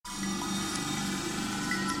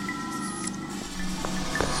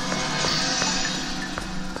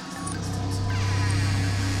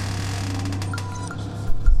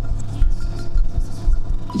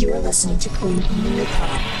You are listening to Chrome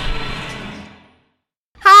Macabre.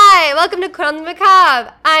 Hi, welcome to Chrome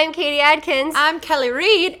Macabre. I'm Katie Adkins. I'm Kelly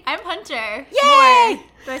Reed. I'm Hunter. Yay! Moore.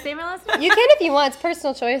 Do I say my last name? You can if you want. It's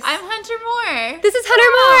personal choice. I'm Hunter Moore. This is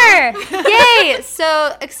Hunter Moore. Yay!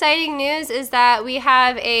 So exciting news is that we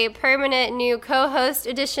have a permanent new co-host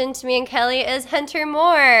addition to me and Kelly is Hunter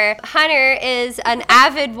Moore. Hunter is an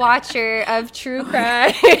avid watcher of true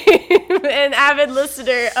crime, an avid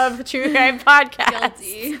listener of true crime podcasts.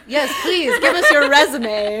 Guilty. Yes, please give us your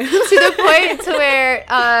resume. To the point to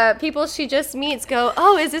where people she just meets go,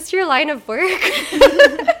 "Oh, is this your line of work?"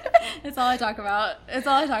 It's all I talk about. It's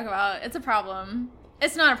a problem.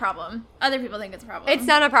 It's not a problem. Other people think it's a problem. It's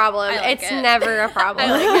not a problem. I like it's it. never a problem.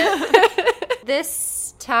 I like it.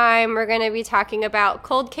 This time we're going to be talking about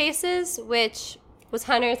cold cases, which was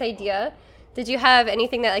Hunter's idea. Did you have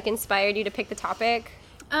anything that inspired you to pick the topic?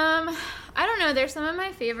 I don't know. There's some of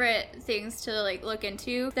my favorite things to look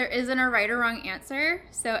into. There isn't a right or wrong answer,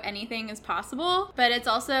 so anything is possible. But it's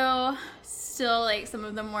also still some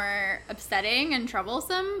of the more upsetting and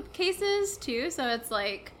troublesome cases too. So it's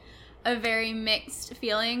a very mixed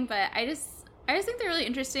feeling. But I just think they're really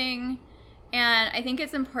interesting, and I think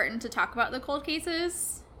it's important to talk about the cold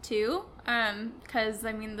cases too. Because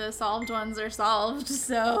the solved ones are solved.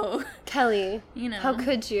 So Kelly, how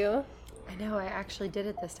could you? I know, I actually did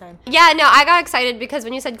it this time. Yeah, no, I got excited because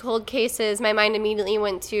when you said cold cases, my mind immediately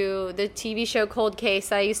went to the TV show Cold Case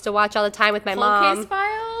that I used to watch all the time with my mom. Cold Case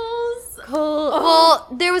Files. Well,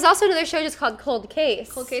 there was also another show just called Cold Case.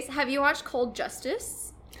 Cold Case. Have you watched Cold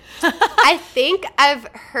Justice? I think I've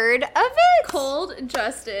heard of it. Cold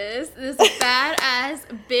Justice. This badass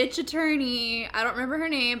bitch attorney. I don't remember her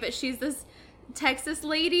name, but she's this Texas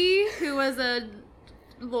lady who was a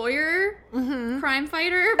lawyer, crime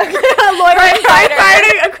fighter. Crime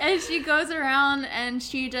fighter. And she goes around and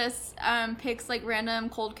she just picks random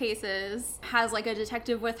cold cases, has a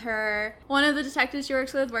detective with her. One of the detectives she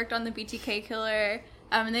works with worked on the BTK killer.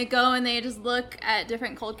 And they go and they just look at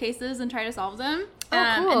different cold cases and try to solve them. Cool.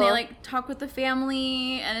 And they talk with the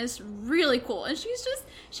family, and it's really cool. And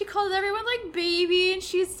she calls everyone baby, and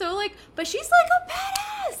she's so but she's a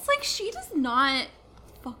badass. She does not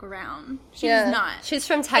fuck around. She does not. She's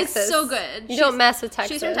from Texas. It's so good. You don't mess with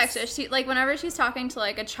Texas. She's from Texas. She whenever she's talking to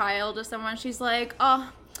a child or someone, she's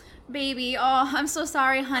oh, baby, oh, I'm so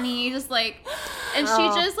sorry, honey. Just and she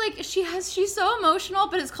just she's so emotional,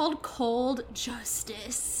 but it's called Cold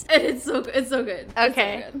Justice. And it's so good.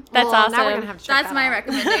 Okay. So good. That's awesome. Now we're gonna have to check That's that my out.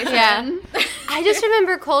 recommendation. Yeah. I just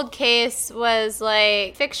remember Cold Case was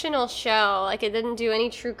fictional show. It didn't do any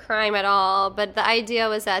true crime at all. But the idea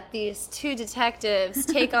was that these two detectives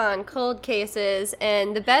take on cold cases,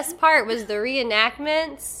 and the best part was the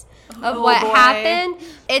reenactments of what happened.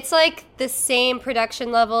 It's the same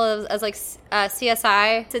production level as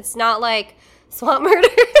CSI. It's not Swamp Murder.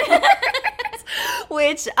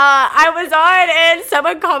 Which I was on, and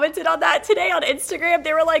someone commented on that today on Instagram.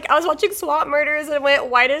 They were I was watching Swamp Murders and went,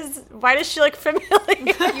 why does she look familiar?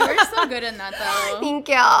 You were so good in that, though. Thank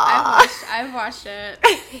you. I've watched it.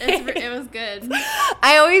 It was good.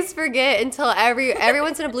 I always forget until every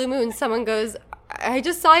once in a blue moon someone goes, I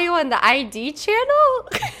just saw you on the ID channel.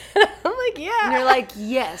 I'm yeah. And you're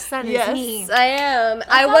yes, that is me. Yes, I am.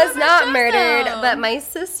 I was not murdered, but my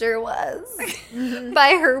sister was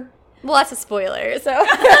by her. Well, that's a spoiler, so.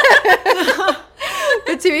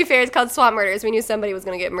 But to be fair, it's called Swamp Murders. We knew somebody was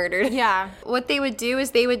going to get murdered. Yeah. What they would do is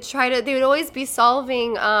they would always be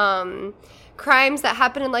solving crimes that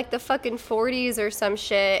happened in the fucking 40s or some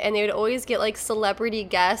shit, and they would always get celebrity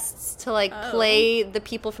guests to play the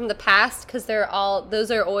people from the past, because those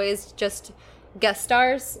are always just guest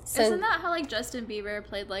stars. Isn't that how Justin Bieber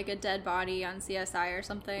played a dead body on CSI or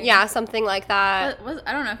something? Yeah, something like that.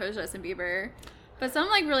 I don't know if it was Justin Bieber. But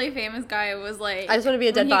some really famous guy was I just want to be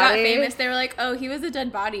a dead when body. He got famous. They were oh, he was a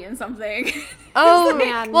dead body in something. Oh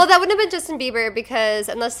man. Well, that wouldn't have been Justin Bieber, because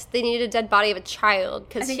unless they needed a dead body of a child,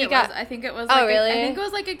 because I think it was. Oh, really? I think it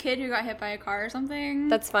was a kid who got hit by a car or something.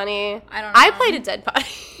 That's funny. I don't know. I played a dead body,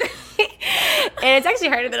 and it's actually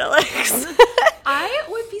harder than it looks. I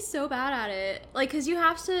would be so bad at it, because you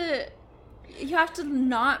have to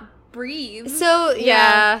not breathe. So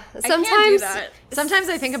yeah, sometimes Sometimes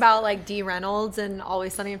I think about Dee Reynolds and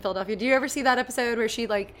Always Sunny in Philadelphia. Do you ever see that episode where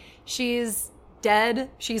she's dead?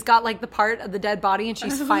 She's got the part of the dead body, and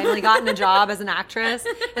she's finally gotten a job as an actress.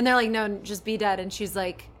 And they're no, just be dead. And she's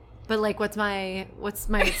but what's my story? What's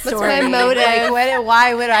my motive?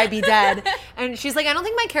 Why would I be dead? And she's I don't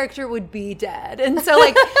think my character would be dead. And so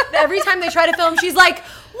every time they try to film, she's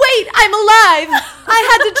wait, I'm alive. I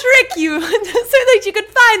had to trick you so that you could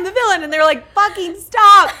find the villain. And they were fucking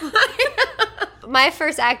stop. My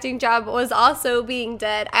first acting job was also being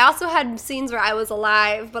dead. I also had scenes where I was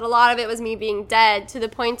alive, but a lot of it was me being dead, to the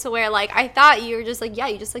point to where, like, I thought you were just like, yeah,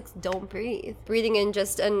 you just, like, don't breathe. Breathing in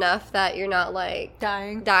just enough that you're not, like,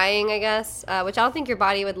 Dying. I guess, which I don't think your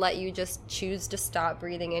body would let you just choose to stop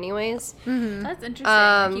breathing anyways. That's interesting.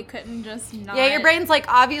 Like, you couldn't just not. Yeah, your brain's like,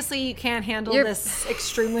 obviously you can't handle this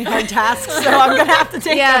extremely hard task, so I'm gonna have to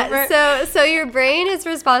take over. So your brain is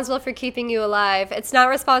responsible for keeping you alive. It's not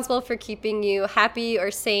responsible for keeping you happy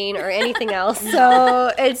or sane or anything else.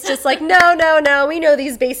 So it's just like, no, we know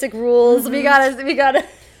these basic rules. We gotta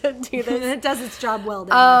do this. It does its job well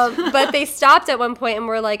done. But they stopped at one point and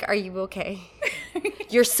were like, "Are you okay?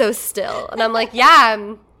 You're so still." And I'm like,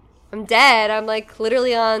 "Yeah, I'm dead. I'm like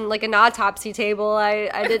literally on like an autopsy table.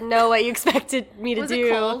 I didn't know what you expected me to do." Was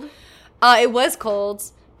it cold? It was cold,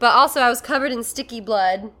 but also I was covered in sticky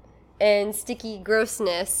blood and sticky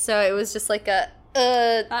grossness. So it was just like a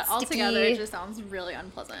That sticky. altogether just sounds really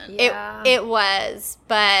unpleasant. Yeah. It was,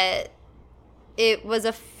 but it was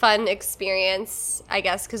a fun experience, I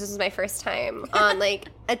guess, because this was my first time on like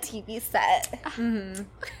a TV set.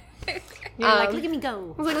 You're like, look at me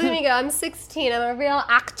go. I was like, look at me go. I'm 16. I'm a real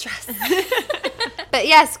actress. But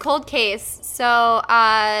yes, cold case. So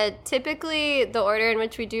typically the order in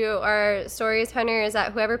which we do our stories, Hunter, is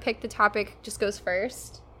that whoever picked the topic just goes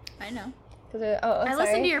first. I know. I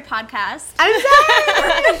Listen to your podcast. I'm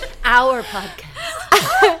sorry. Our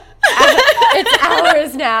podcast. It's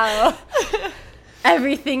ours now.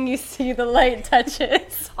 Everything you see, the light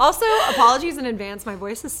touches. Also, apologies in advance. My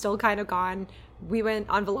voice is still kind of gone. We went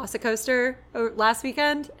on Velocicoaster last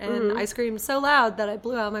weekend, and I screamed so loud that I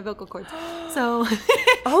blew out my vocal cords. So,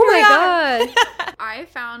 Oh my god. I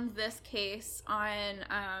found this case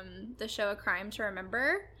on the show A Crime to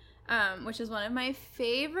Remember, which is one of my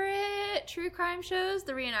favorite true crime shows.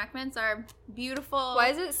 The reenactments are beautiful.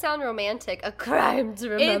 Why does it sound romantic? A crime to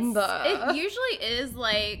remember. It usually is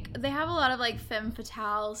like, they have a lot of like femme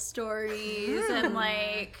fatale stories and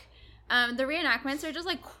like the reenactments are just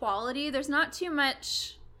like quality. There's not too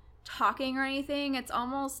much talking or anything. It's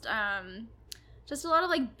almost just a lot of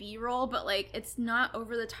like B-roll, but like it's not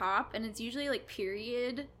over the top, and it's usually like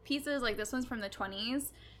period pieces. Like this one's from the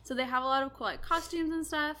 20s, so they have a lot of cool like costumes and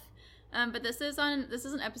stuff. But this is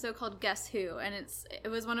an episode called Guess Who, and it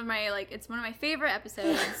was one of my favorite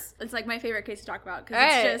episodes. It's like my favorite case to talk about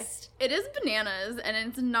because it is bananas, and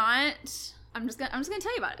it's not. I'm just gonna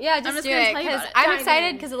tell you about it. Yeah, I'm just do gonna it, tell you because about it. I'm Dive excited,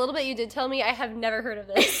 in. because a little bit you did tell me. I have never heard of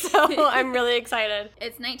this, so I'm really excited.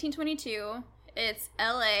 It's 1922. It's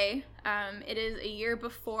LA. It is a year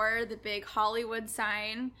before the big Hollywood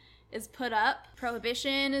sign is put up.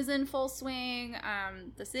 Prohibition is in full swing.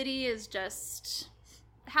 The city is just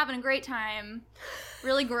having a great time,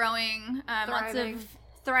 really growing. Lots of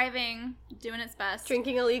thriving, doing its best.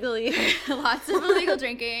 Drinking illegally. Lots of illegal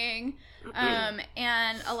drinking,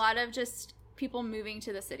 and a lot of just people moving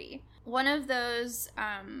to the city. One of those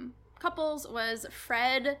couples was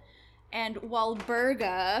Fred and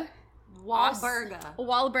Wahlberga.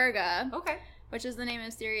 Wahlberga. Okay. Which is the name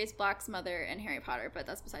of Sirius Black's mother in Harry Potter, but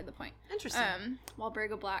that's beside the point. Interesting.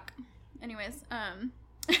 Wahlberga Black. Anyways,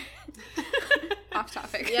 off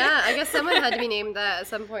topic. Yeah, I guess someone had to be named that at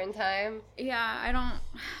some point in time. Yeah, I don't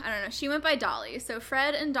know. She went by Dolly. So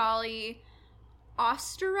Fred and Dolly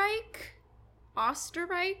Osterreich.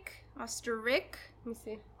 Let me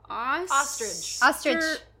see. Ostrich. Ostrich.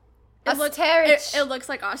 It looks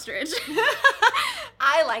like ostrich.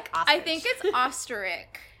 I like ostrich. I think it's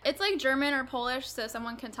Osterreich. It's like German or Polish, so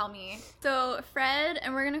someone can tell me. So Fred,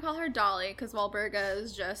 and we're gonna call her Dolly because Wahlberga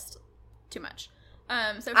is just too much.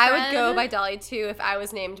 So Fred, I would go by Dolly too if I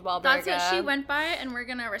was named Wahlberga. That's what she went by, and we're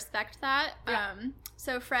gonna respect that. Yeah.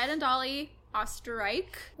 So Fred and Dolly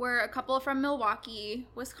Osterreich were a couple from Milwaukee,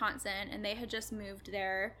 Wisconsin, and they had just moved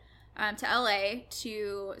there to LA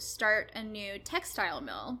to start a new textile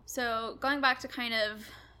mill. So going back to kind of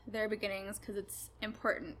their beginnings, because it's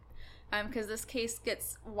important, because this case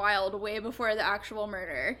gets wild way before the actual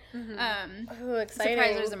murder. Ooh, exciting.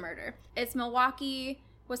 Surprise, there's a murder. It's Milwaukee,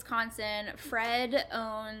 Wisconsin. Fred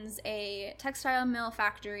owns a textile mill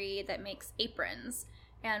factory that makes aprons.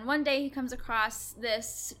 And one day he comes across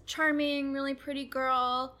this charming, really pretty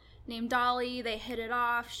girl named Dolly. They hit it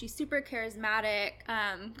off. She's super charismatic,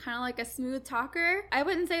 kind of like a smooth talker. I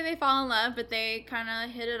wouldn't say they fall in love, but they kind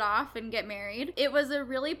of hit it off and get married. It was a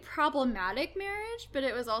really problematic marriage, but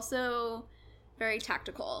it was also very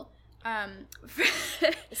tactical.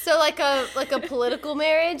 So like a political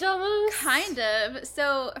marriage almost? Kind of.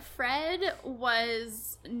 So Fred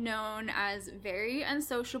was known as very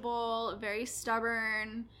unsociable, very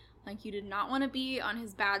stubborn. Like you did not want to be on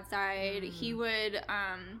his bad side. He would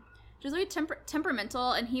just very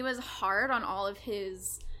temperamental, and he was hard on all of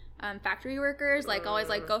his factory workers, like always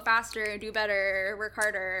like go faster, do better, work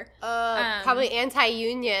harder. Probably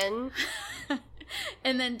anti-union.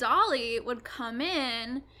 And then Dolly would come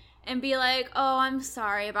in and be like, oh, I'm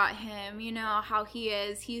sorry about him. You know how he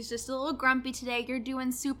is. He's just a little grumpy today. You're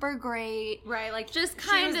doing super great. Right, like just she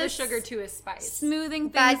kind was of the sugar to his spice. smoothing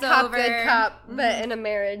Bad things cop, over. good cop, but in a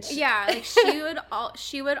marriage. Yeah, like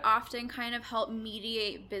she would often kind of help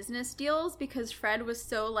mediate business deals because Fred was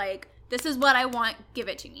so like, this is what I want, give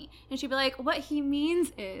it to me. And she'd be like, what he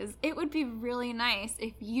means is, it would be really nice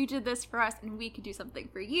if you did this for us and we could do something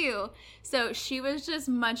for you. So she was just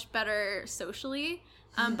much better socially.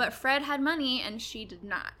 But Fred had money and she did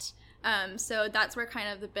not. So that's where kind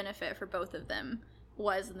of the benefit for both of them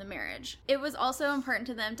was in the marriage. It was also important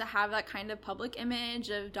to them to have that kind of public image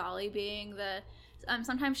of Dolly being the...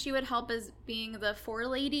 sometimes she would help as being the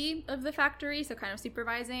forelady of the factory, so kind of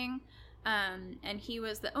supervising. And he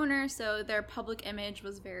was the owner, so their public image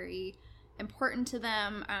was very important to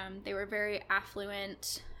them. They were very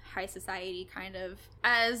affluent, high society kind of.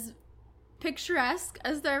 As picturesque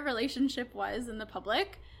as their relationship was in the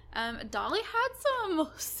public, Dolly had some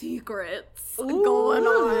secrets going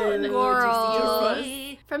on. Girl.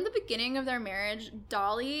 From the beginning of their marriage,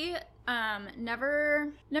 Dolly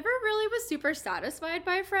never really was super satisfied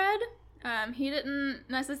by Fred. He didn't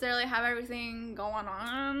necessarily have everything going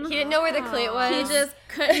on. He didn't know where the clit was. He just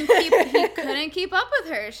couldn't keep up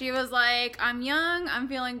with her. She was like, I'm young, I'm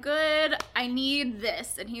feeling good, I need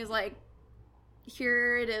this. And he was like,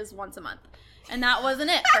 here it is once a month. And that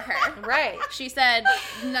wasn't it for her. Right. She said,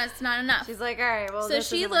 that's not enough. She's like, all right, well, So this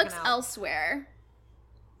she isn't looks working out. elsewhere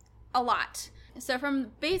a lot. So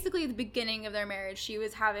from basically the beginning of their marriage, she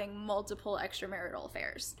was having multiple extramarital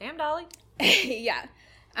affairs. Damn, Dolly. Yeah.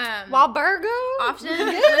 Wahlberg? Often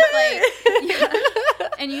with like, yeah.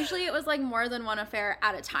 And usually it was like more than one affair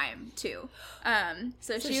at a time too.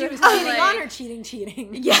 So she She would was have, cheating like, on or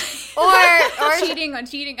cheating? Yeah. Or cheating on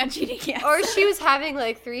cheating on cheating. Yes. or she was having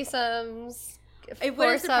like threesomes. It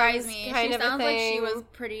wouldn't surprise foursomes me. Kind She of a sounds like she thing. was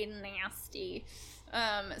pretty nasty.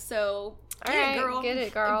 So All Get it, right, girl. Get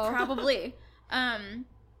it, girl. probably. And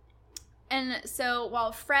so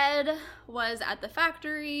while Fred was at the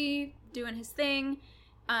factory doing his thing,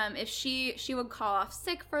 if she would call off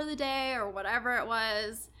sick for the day or whatever it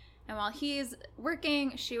was, and while he's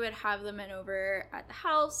working, she would have them in over at the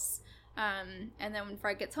house. And then when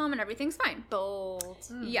Fred gets home and everything's fine. Bold.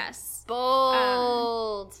 Yes.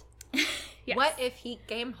 Bold. Yes. What if he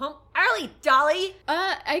came home early, Dolly?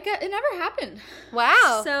 It never happened.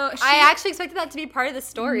 Wow. So I actually expected that to be part of the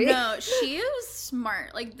story. No, she was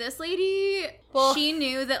smart. Like, this lady, Well- she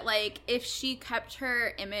knew that, like, if she kept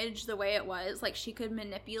her image the way it was, like, she could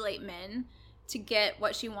manipulate men to get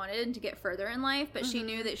what she wanted and to get further in life. But she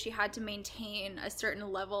knew that she had to maintain a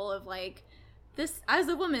certain level of, like, this, as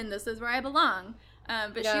a woman, this is where I belong.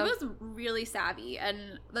 But she Yeah. was really savvy,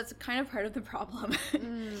 and that's kind of part of the problem.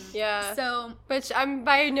 Yeah. So, Which I'm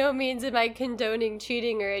by no means am I condoning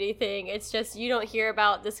cheating or anything. It's just you don't hear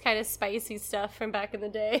about this kind of spicy stuff from back in the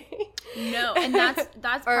day. no, and that's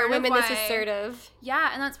part or of women why, this assertive.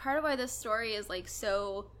 Yeah, and that's part of why this story is, like,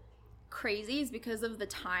 so crazy, is because of the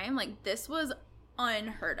time. Like, this was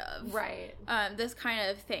unheard of. Right. This kind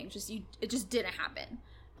of thing, it just didn't happen.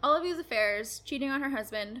 All of these affairs, cheating on her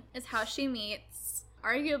husband, is how she meets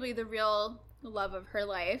arguably the real love of her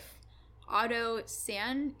life, Otto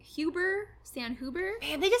Sandhuber.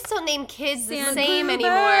 Man, they just don't name kids the Sandhuber. same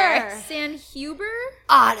anymore. Sandhuber?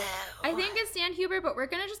 Otto. I think it's Sandhuber, but we're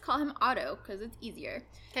gonna just call him Otto because it's easier.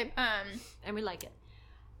 Okay. And we like it.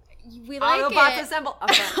 We like Autobots it. assemble.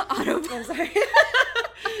 Oh, sorry. Autobots. I'm sorry.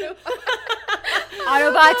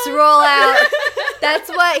 Autobots roll out. That's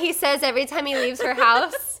what he says every time he leaves her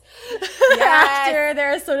house. After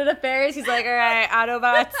their assorted affairs, he's like, all right,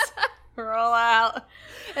 Autobots, roll out.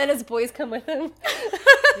 And his boys come with him.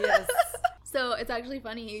 Yes. So it's actually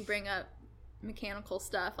funny you bring up mechanical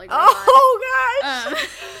stuff like Oh,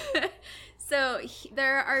 gosh. So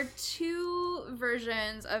there are two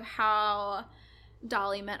versions of how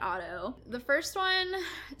Dolly met Otto. The first one,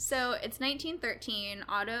 so it's 1913.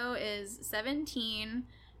 Otto is 17.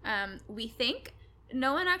 We think.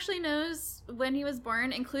 No one actually knows when he was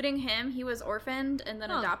born, including him. He was orphaned and then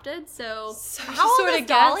adopted. So How old sorta is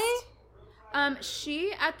Dolly?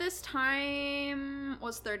 she at this time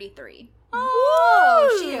was 33.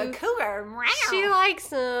 Oh, she a cougar. She likes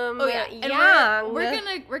him. Oh yeah, and young.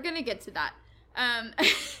 we're gonna get to that. I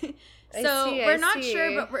So see, we're I not see.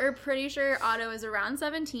 sure, but we're pretty sure Otto is around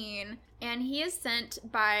 17, and he is sent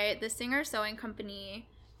by the Singer Sewing Company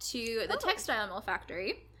to the textile mill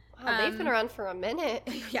factory. Wow, they've been around for a minute.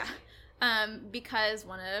 Yeah, because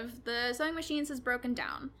one of the sewing machines has broken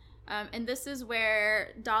down. And this is where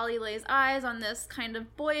Dolly lays eyes on this kind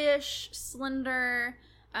of boyish, slender,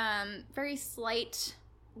 very slight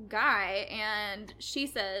guy, and she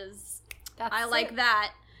says, I like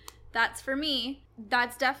that. That's for me.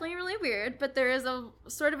 That's definitely really weird, but there is a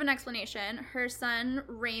sort of an explanation. Her son,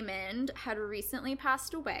 Raymond, had recently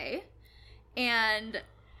passed away, and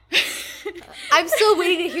I'm still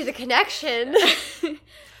waiting to hear the connection.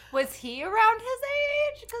 Was he around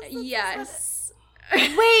his age? 'Cause that's yes.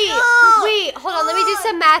 Wait, hold on. Let me do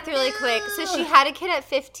some math really quick. So she had a kid at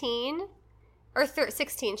 15 or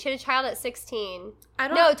 16. She had a child at 16.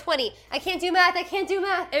 No, 20. I can't do math.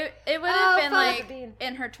 It would have been like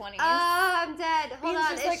in her 20s. Oh, I'm dead. Hold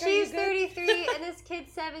on. just If like, are you she's good? 33 and this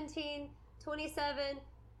kid's 17, 27,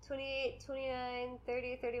 28, 29,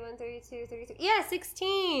 30, 31, 32, 33. Yeah,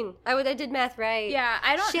 16. I did math right. Yeah,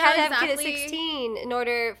 I don't She know had to have exactly. a kid at 16 in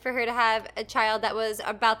order for her to have a child that was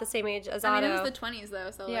about the same age as I Otto. mean, it was the 20s though,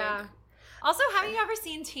 so Yeah. like. Also, have you ever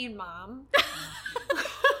seen Teen Mom?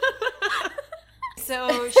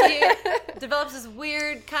 So she develops this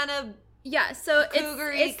weird kind of Yeah, so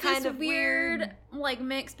cougar-y it's kind this of weird like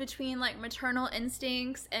mix between like maternal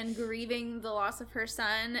instincts and grieving the loss of her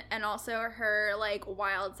son, and also her like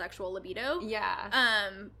wild sexual libido.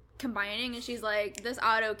 Combining, and she's like, this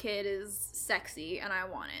Otto kid is sexy and I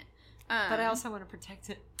want it. But I also want to protect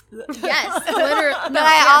it. Yes, literally. But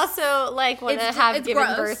I also want to It's- have it's given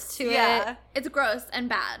gross. birth to Yeah. it. It's gross and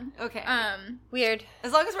bad. Okay. Weird.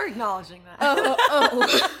 As long as we're acknowledging that.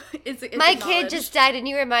 It's My acknowledged. kid just died and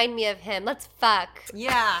you remind me of him. Let's fuck.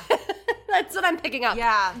 Yeah. That's what I'm picking up.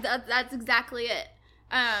 Yeah. That's exactly it.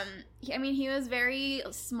 He was very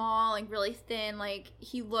small, like really thin, like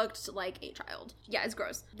he looked like a child. Yeah, it's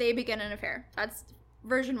gross. They begin an affair. That's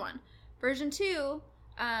version 1. Version 2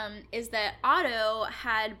 is that Otto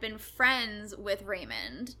had been friends with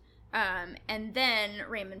Raymond, and then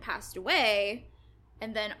Raymond passed away,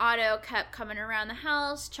 and then Otto kept coming around the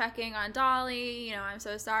house, checking on Dolly, I'm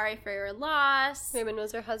so sorry for your loss. Raymond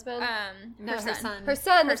was her husband? No, her son. Her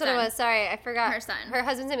son, that's Her what it son. was. Sorry, I forgot. Her son. Her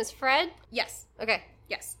husband's name is Fred? Yes. Okay.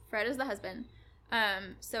 Yes, Fred is the husband.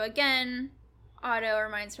 So again, Otto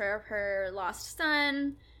reminds her of her lost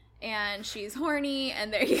son, and she's horny,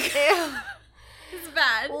 and there you go. It's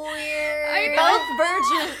bad. Weird. I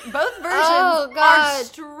know. Both versions Oh, are God.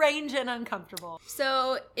 strange and uncomfortable.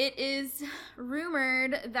 So it is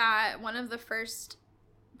rumored that one of the first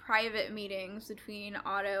private meetings between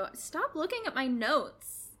Otto. Stop looking at my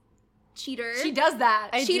notes, cheater. She does that.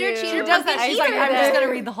 I Cheater, do. cheater, She does that. pumpkin She's like, eater. I'm just going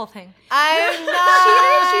to read the whole thing. I'm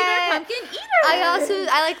not. Cheater, pumpkin eater.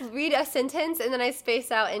 I read a sentence and then I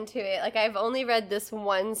space out into it. Like, I've only read this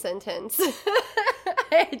one sentence.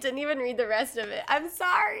 I didn't even read the rest of it. I'm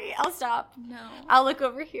sorry. I'll stop. No. I'll look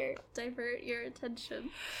over here. Divert your attention.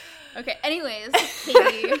 Okay, anyways,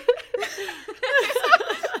 Katie. For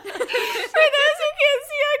those who can't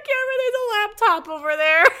see on camera, there's a laptop over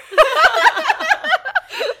there.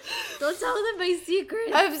 Don't tell them my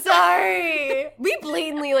secret. I'm sorry. We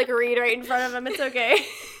blatantly read right in front of him. It's okay.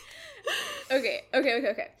 Okay.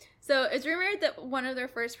 So it's rumored that one of their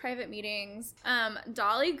first private meetings,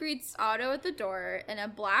 Dolly greets Otto at the door in a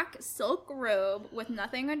black silk robe with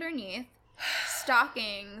nothing underneath,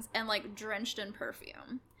 stockings, and drenched in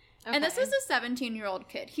perfume. Okay. And this is a 17-year-old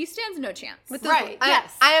kid. He stands no chance. With the, Right,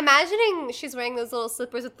 yes. I'm imagining she's wearing those little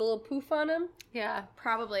slippers with the little poof on them. Yeah.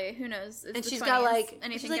 Probably. Who knows? It's And the she's 20s. got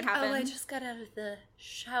anything she's could happen. Oh, I just got out of the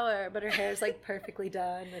shower, but her hair's perfectly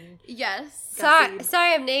done and Yes. Sorry,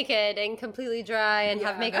 I'm naked and completely dry and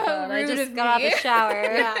have makeup Oh, on. I rude just of got out of me. the shower.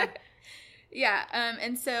 yeah. Yeah.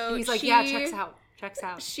 And so He's like, she, yeah, checks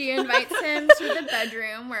out. She invites him to the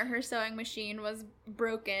bedroom where her sewing machine was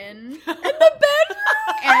broken. In the bedroom!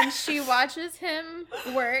 And she watches him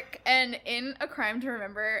work, and in A Crime to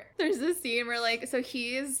Remember, there's this scene where, so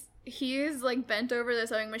he's bent over the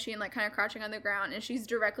sewing machine, kind of crouching on the ground, and she's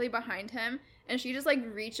directly behind him, and she just,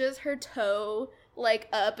 reaches her toe,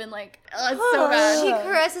 up, and, it's so bad. She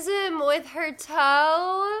caresses him with her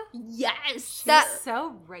toe. Yes! That's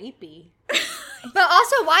so rapey. But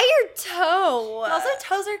also, why your toe? Also,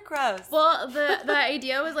 toes are gross. Well, the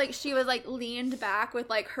idea was, she was, leaned back with,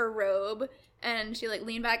 her robe, and she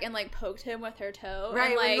leaned back and poked him with her toe.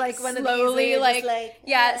 Right, and, when, one of slowly, these is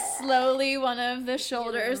just slowly one of the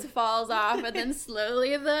shoulders falls off, and then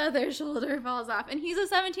slowly the other shoulder falls off. And he's a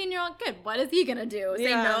 17-year-old kid. What is he gonna do? Say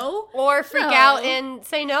Yeah. no? Or freak No. out and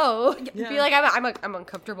say no. Yeah. Be like, I'm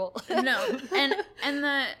uncomfortable. No. And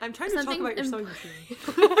the I'm trying to talk something about your im- sewing machine.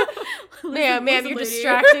 ma'am, listen, you're lady.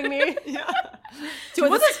 distracting me. Yeah. Do you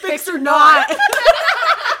want this this fixed or not? not?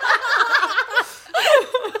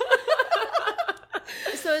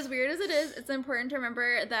 weird as it is, it's important to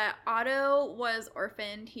remember that Otto was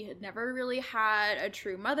orphaned. He had never really had a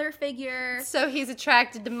true mother figure. So he's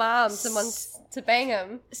attracted to moms and wants to bang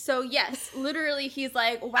him. So yes, literally he's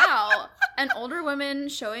like, wow, an older woman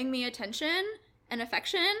showing me attention and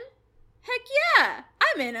affection? Heck yeah,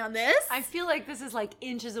 I'm in on this. I feel like this is like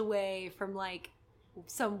inches away from like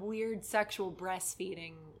some weird sexual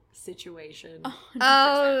breastfeeding situation. 100%.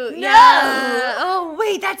 Oh, No! yeah. Oh,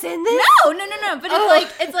 wait, that's in this? No, but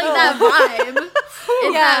it's like that vibe.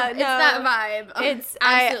 It's that vibe. It's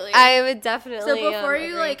absolutely. I would definitely. So before you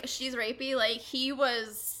agree. like, she's rapey, like he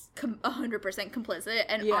was 100% complicit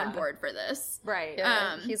and on board for this. Right.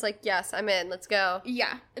 Yeah. He's like, yes, I'm in. Let's go.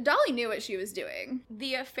 Yeah, Dolly knew what she was doing.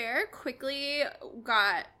 The affair quickly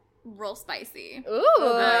got real spicy.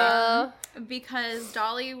 Ooh. Because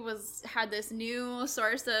Dolly had this new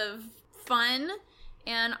source of fun,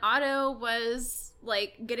 and Otto was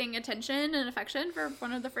like getting attention and affection for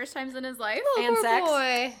one of the first times in his life. And Poor sex.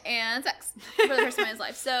 boy. And sex for the first time in his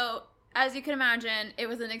life. So, as you can imagine, it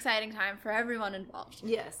was an exciting time for everyone involved.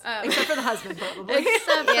 Yes. Oh. Except for the husband, probably.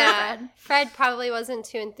 Except for Yeah. Fred. Fred probably wasn't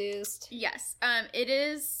too enthused. Yes. It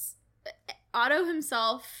is. Otto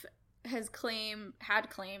himself had claimed,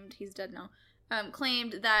 he's dead now,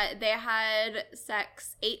 claimed that they had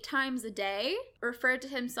sex 8 times a day, referred to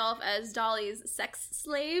himself as Dolly's sex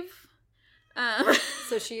slave.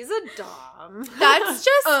 So she's a dom. That's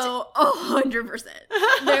just 100%.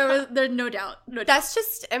 There's no doubt. that's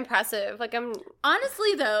just impressive. Like I'm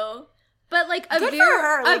Honestly, though, but like a Good for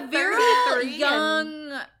her, like, very 33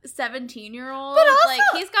 young 17-year-old, But also- like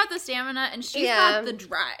he's got the stamina and she's Yeah. got the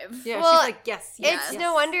drive. Yeah, Well, she's like, yes. it's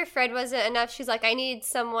no wonder Fred wasn't enough. She's like, I need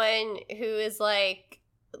someone who is like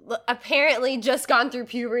apparently just gone through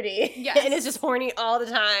puberty. Yes. And is just horny all the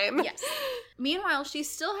time. Yes. Meanwhile, she's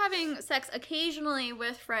still having sex occasionally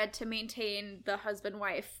with Fred to maintain the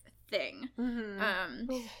husband-wife thing.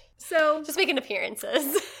 Mm-hmm. So Just making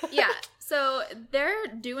appearances. yeah, so they're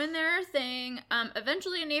doing their thing.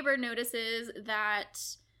 Eventually, a neighbor notices that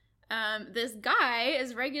this guy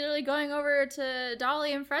is regularly going over to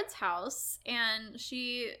Dolly and Fred's house, and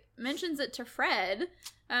she mentions it to Fred.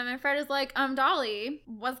 And Fred is like, Dolly,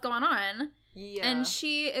 what's going on? Yeah. And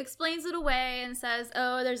she explains it away and says,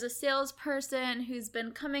 oh, there's a salesperson who's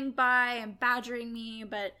been coming by and badgering me,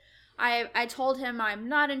 but I told him I'm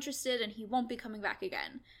not interested and he won't be coming back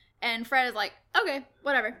again. And Fred is like, okay,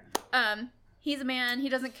 whatever. He's a man. He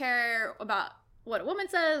doesn't care about what a woman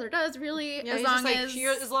says or does, really, Yeah, as he's long just as...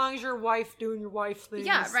 like, as long as your wife doing your wife thing.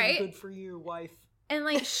 Yeah, is right? Good for you, wife. And,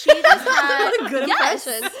 like, she just had... Good yes,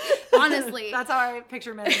 impression. honestly. That's how I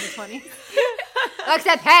picture men in the 20s.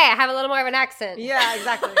 Except, hey, I have a little more of an accent. Yeah,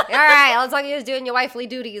 exactly. All right, as long as you're doing your wifely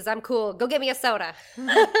duties, I'm cool. Go get me a soda.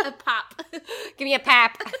 a pop. Give me a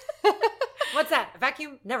pap. What's that? A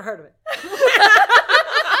vacuum? Never heard of it.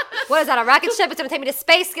 What is that, a rocket ship? It's going to take me to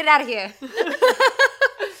space? Get it out of here.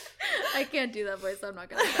 I can't do that voice, so I'm not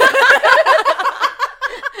gonna.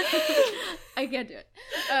 I can't do it.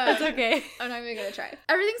 That's okay. I'm not even gonna try.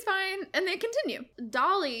 Everything's fine, and they continue.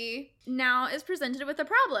 Dolly now is presented with a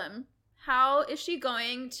problem. How is she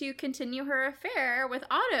going to continue her affair with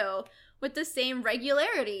Otto with the same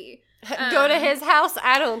regularity? Go to his house?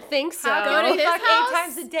 I don't think so. How Go can to you his fuck house? 8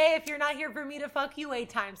 times a day if you're not here for me to fuck you 8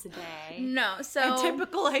 times a day? No, so A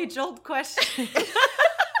typical age-old question.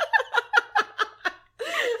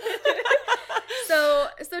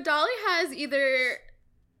 So Dolly has either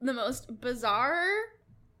the most bizarre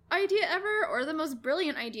idea ever or the most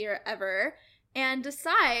brilliant idea ever, and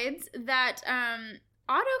decides that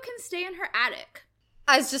Otto can stay in her attic.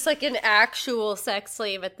 As just like an actual sex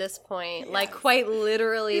slave at this point. Like quite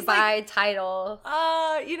literally He's by like- title.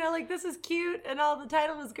 Like, this is cute, and all the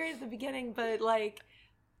title was great at the beginning, but, like,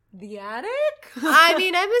 the attic? I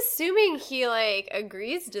mean, I'm assuming he like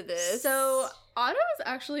agrees to this. So Otto is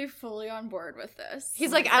actually fully on board with this.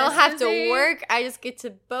 He's like, I don't This have is to work. I just get to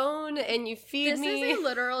bone and you feed This me. is a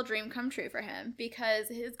literal dream come true for him because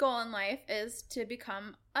his goal in life is to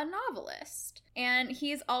become a novelist. And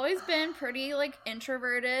he's always been pretty like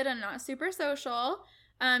introverted and not super social.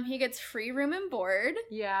 He gets free room and board.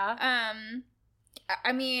 Yeah.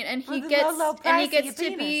 I mean, and he For the gets low price of your to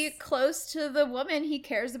be penis. close to the woman he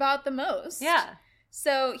cares about the most. Yeah.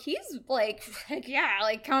 So he's like, yeah,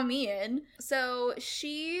 like count me in. So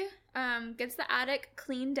she gets the attic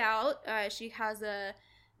cleaned out. She has a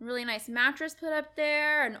really nice mattress put up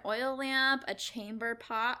there, an oil lamp, a chamber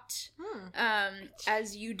pot.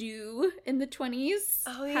 As you do in the 20s.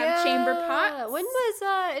 Oh, have chamber pots. When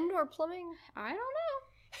was indoor plumbing? I don't know.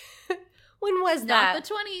 When was Not that?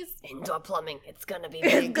 the 20s. Indoor plumbing. It's gonna be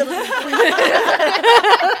big.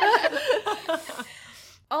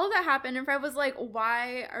 all of that happened, and Fred was like,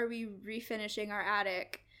 why are we refinishing our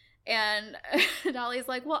attic? And Dolly's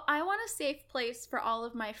like, well, I want a safe place for all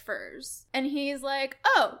of my furs. And he's like,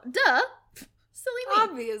 oh, duh. Silly me.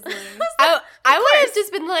 Obviously. I would have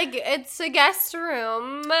just been like, it's a guest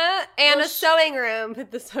room and a sewing room. Put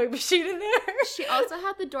the sewing machine in there. She also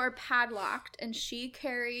had the door padlocked, and she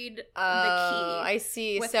carried the key. I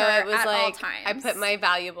see. with So her it was at all like, times. I put my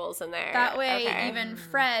valuables in there. That way, Okay. even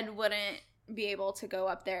Fred wouldn't be able to go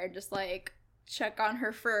up there and just like check on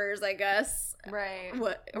her furs, I guess. Right.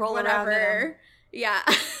 Roll around in 'em. whatever. Yeah.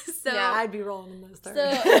 So Yeah, I'd be rolling in those things.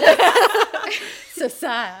 So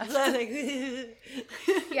sad.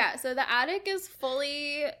 yeah, so the attic is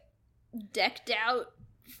fully decked out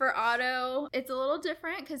for Otto. It's a little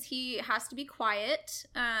different because he has to be quiet.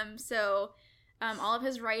 So all of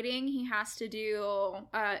his writing he has to do.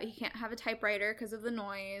 He can't have a typewriter because of the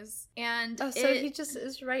noise. And so he just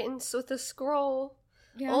is writing with a scroll.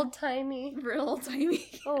 yeah, Old timey. real tiny.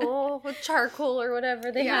 Oh, with charcoal or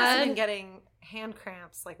whatever they He must have had. been getting hand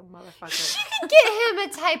cramps like a motherfucker. Get him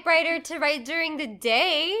a typewriter to write during the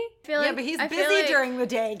day. Yeah, but he's busy during the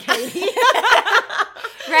day, Katie.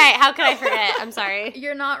 Right, how could I forget? I'm sorry.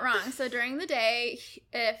 You're not wrong. So during the day,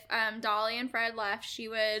 if Dolly and Fred left, she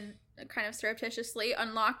would kind of surreptitiously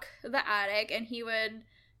unlock the attic, and he would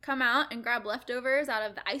come out and grab leftovers out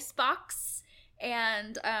of the ice box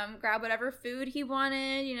and grab whatever food he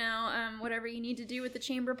wanted, whatever you need to do with the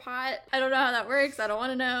chamber pot. I don't know how that works. I don't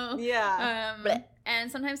want to know. Yeah.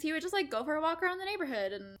 And sometimes he would just like go for a walk around the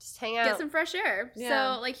neighborhood and Just hang out. get some fresh air.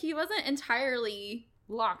 Yeah. So like he wasn't entirely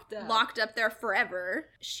Locked up there forever.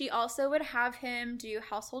 She also would have him do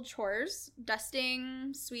household chores,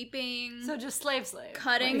 dusting, sweeping, So just slave.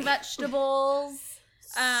 cutting Like, vegetables.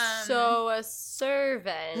 So a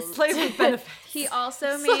servant. slave with benefits. He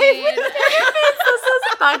also Slave made with benefits. This is the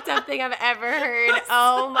most fucked up thing I've ever heard.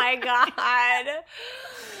 Oh my god.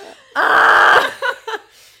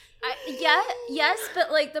 yes,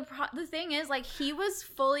 but like the thing is, like he was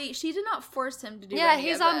fully. She did not force him to do. Yeah, any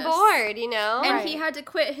he's of on this. board, you know. And he had to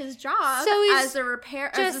quit his job So he's as a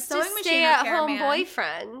just sewing to machine stay at home repairman.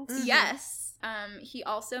 boyfriend. Yes. He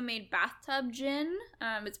also made bathtub gin.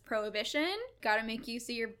 It's prohibition. Gotta make use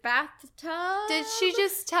of your bathtub. Did she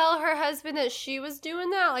just tell her husband that she was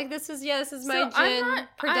doing that? Like, this is my gin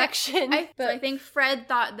production. I think Fred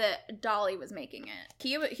thought that Dolly was making it.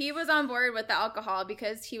 He was on board with the alcohol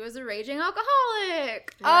because he was a raging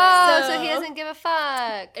alcoholic. Oh, so he doesn't give a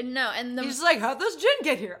fuck. No, and He's like, how'd this gin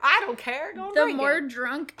get here? I don't care. Go the drink more it.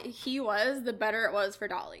 drunk he was, the better it was for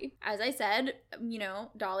Dolly. As I said,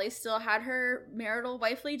 Dolly still had her marital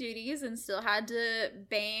wifely duties and still had to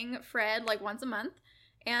bang Fred like once a month,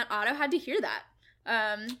 and Otto had to hear that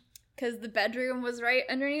because the bedroom was right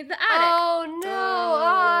underneath the attic. Oh no,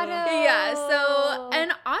 Otto. Yeah, so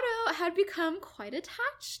and Otto had become quite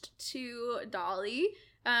attached to Dolly,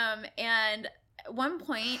 and at one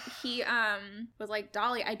point he was like,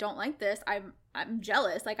 Dolly, I don't like this. I'm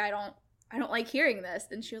jealous. Like I don't like hearing this.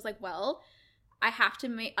 And she was like, well, I have to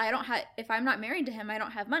make. I don't have. If I'm not married to him, I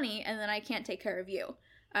don't have money, and then I can't take care of you.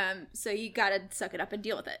 So you gotta suck it up and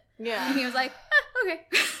deal with it. Yeah. And he was like, okay.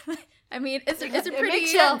 I mean, it's a pretty.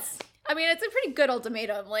 makes sense. I mean, it's a pretty good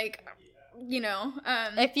ultimatum. Like,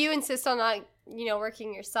 If you insist on not,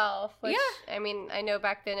 working yourself, which, Yeah. I mean, I know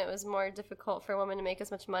back then it was more difficult for a woman to make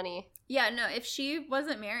as much money. Yeah, no, if she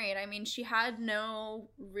wasn't married, I mean, she had no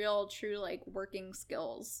real, true, like, working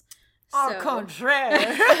skills. Au So- contraire.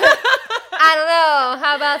 I don't know.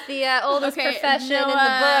 How about the oldest Okay, profession no, in the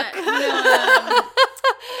book? no,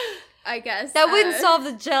 I guess. That wouldn't solve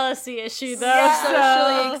the jealousy issue, though. Yeah.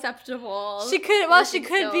 socially so- acceptable. She could working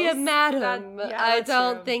be a skills. madam. That- yeah, I that's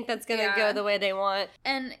don't true. think that's gonna Yeah. go the way they want.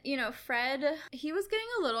 And, Fred, he was getting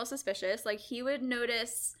a little suspicious. Like, he would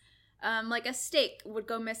notice, like, a steak would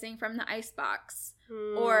go missing from the icebox.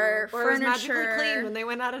 Or Or it was magically furniture. clean when they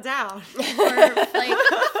went out of town. Or, like,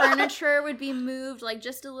 furniture would be moved, like,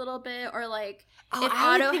 just a little bit. Or, like, if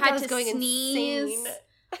I would Otto think had I was to going sneeze, insane.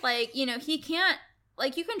 like, he can't,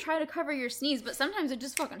 like, you can try to cover your sneeze, but sometimes it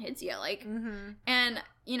just fucking hits you, like, Mm-hmm. and,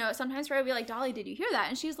 sometimes Fred would be like, Dolly, did you hear that?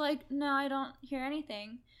 And she's like, no, I don't hear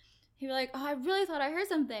anything. He'd be like, oh, I really thought I heard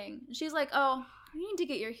something. And she's like, oh, you need to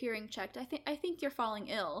get your hearing checked. I think you're falling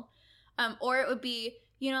ill. Or it would be,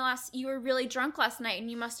 you were really drunk last night and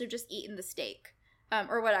you must have just eaten the steak.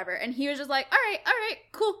 Or whatever. And he was just like, all right,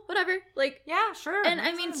 cool, whatever. Like, Yeah, sure. and I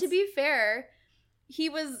makes mean, sense. to be fair, he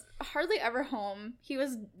was hardly ever home. He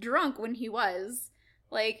was drunk when he was.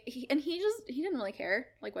 Like, he didn't really care,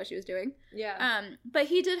 like, what she was doing. Yeah. But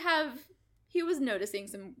he was noticing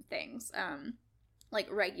some things. like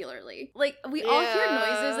regularly. Like we all hear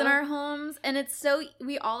noises in Yeah. our homes, and it's so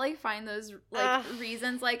we all like find those like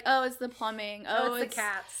reasons, like, oh, it's the plumbing, oh, it's the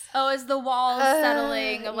cats. oh, it's the walls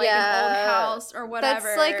settling of like an old house or whatever.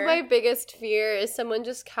 That's like my biggest fear is someone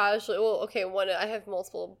just casually. Well, okay, I have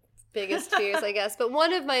multiple biggest fears, I guess, but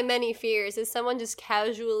one of my many fears is someone just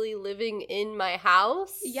casually living in my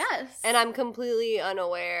house. Yes, and I'm completely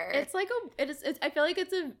unaware. it's like it's I feel like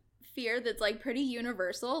it's a fear that's like pretty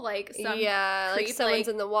universal. Like some like creep, someone's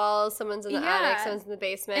in the walls, someone's in the attic, someone's in the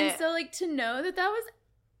basement. and so like to know that was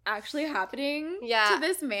actually happening Yeah. to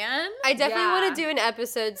this man. I definitely Yeah. want to do an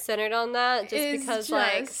episode centered on that just Is because,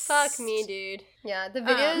 like, just- fuck me, dude. Yeah, the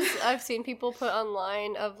videos I've seen people put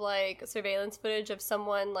online of, like, surveillance footage of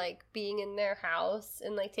someone, like, being in their house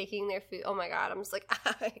and, like, taking their food. Oh my god, I'm just like,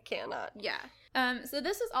 I cannot. Yeah. So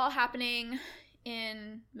this is all happening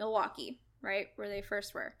in Milwaukee, right, where they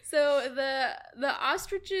first were. So the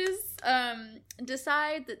ostriches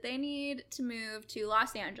decide that they need to move to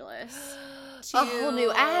Los Angeles to A whole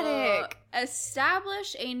new attic.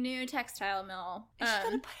 establish a new textile mill. Is she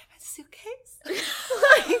gonna put him in a suitcase? I'm sure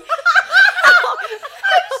he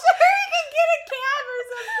could get a cab or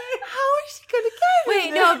something. How is she gonna get Wait,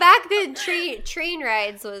 him no, there? back then train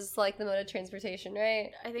rides was, like, the mode of transportation,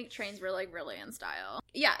 right? I think trains were like really in style.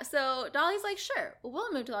 Yeah, so Dolly's like, sure,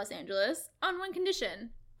 we'll move to Los Angeles on one condition.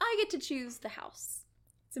 I get to choose the house.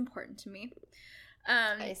 It's important to me.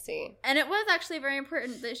 I see. And it was actually very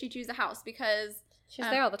important that she choose a house because She's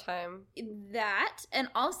there all the time. that, and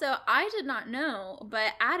also I did not know,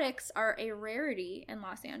 but attics are a rarity in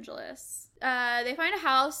Los Angeles. They find a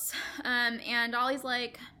house, and Dolly's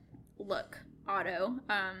like, look, Otto,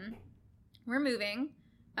 we're moving.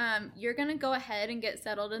 You're gonna go ahead and get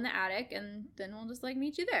settled in the attic, and then we'll just like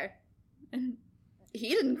meet you there. And he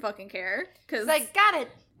didn't fucking care because It's like, got it.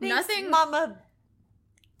 Thanks, Nothing- mama.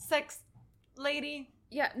 Sex lady.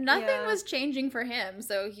 nothing Yeah. was changing for him,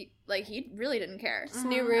 so he really didn't care. It's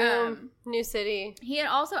new room, Um, new city. He had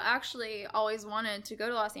also actually always wanted to go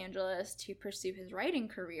to Los Angeles to pursue his writing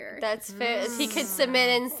career. That's fair. He could submit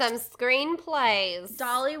in some screenplays.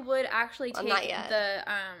 Dolly would actually Well, take not yet. the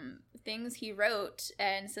things he wrote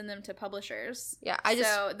and send them to publishers. Yeah,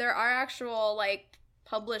 So there are actual like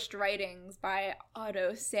published writings by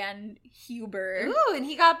Otto Sandhuber. Ooh, and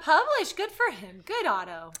he got published. Good for him. Good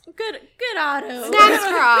Otto. Good Otto. Snacks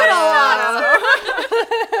for Otto.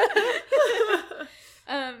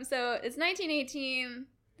 So it's 1918.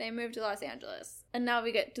 They moved to Los Angeles, and now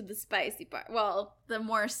we get to the spicy part. Well, the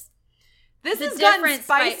more This The has gotten different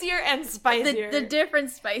spicier and spicier. the different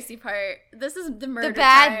spicy part. This is the murder. The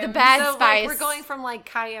bad times. so, spice. like, we're going from like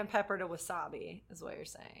cayenne pepper to wasabi, is what you're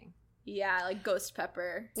saying. Yeah, like ghost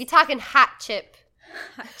pepper. We talking hot chip.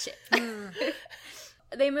 Hot chip.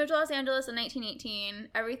 They moved to Los Angeles in 1918.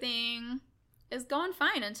 Everything is going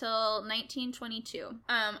fine until 1922.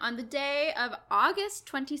 On the day of August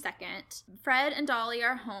 22nd, Fred and Dolly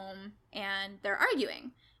are home and they're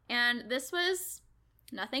arguing. And this was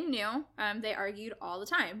nothing new. They argued all the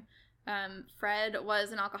time. Fred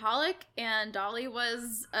was an alcoholic and Dolly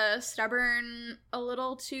was a stubborn, a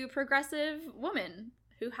little too progressive woman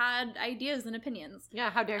who had ideas and opinions.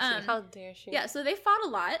 Yeah, how dare she? How dare she? Yeah, so they fought a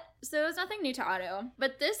lot, so it was nothing new to Otto.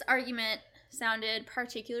 But this argument sounded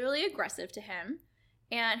particularly aggressive to him,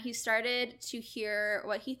 and he started to hear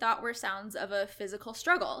what he thought were sounds of a physical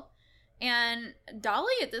struggle. And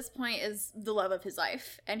Dolly at this point is the love of his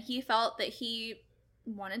life, and he felt that he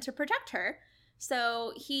wanted to protect her.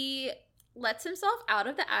 So he lets himself out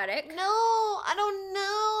of the attic. No, I don't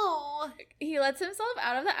know. He lets himself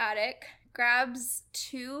out of the attic, grabs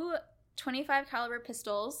two .25 caliber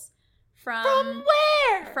pistols From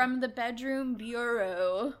where? from the bedroom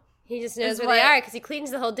bureau. He just knows Is where what- they are because he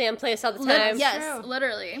cleans the whole damn place all the time. Yes, True.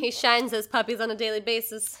 literally. He shines those puppies on a daily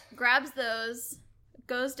basis. Grabs those,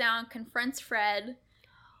 goes down, confronts Fred.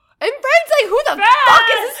 And Fred's like, who the fuck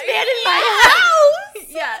is this man in my house?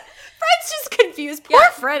 Yeah. Fred's just confused. Poor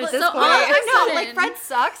Fred at this so point. all of a I know, sudden- like Fred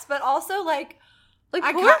sucks, but also like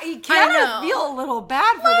I poor- you I kind know. of feel a little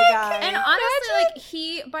bad for the guy. And honestly, like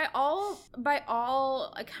he, by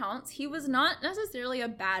all accounts, he was not necessarily a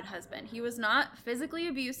bad husband. He was not physically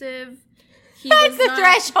abusive. He That's was the not-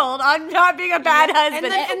 threshold on not being a bad husband.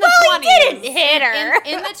 in the Well, 20s. he didn't hit her.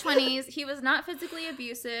 In the 20s, he was not physically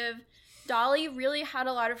abusive. Dolly really had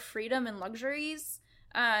a lot of freedom and luxuries.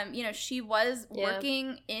 She was Yeah.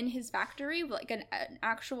 working in his factory, like an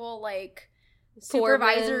actual like Foreman,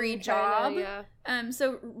 supervisory job. yeah.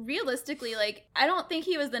 So realistically, like I don't think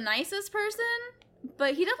he was the nicest person,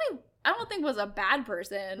 but he definitely I don't think was a bad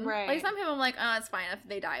person. Right. Like, some people I'm like, oh, it's fine if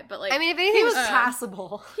they die. But, like, I mean, if He anything, was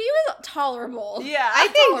passable. he was tolerable. Yeah. I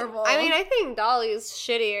think. tolerable. I mean, I think Dolly's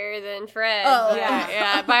shittier than Fred. Oh, but- yeah.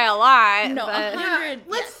 yeah, by a lot. No, but- 100.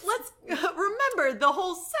 Let's remember the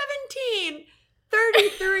whole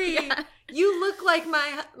 1733. Yeah. You look like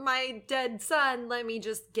my dead son. Let me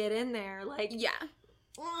just get in there. Like, Yeah.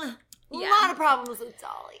 ugh, a Yeah. lot of problems with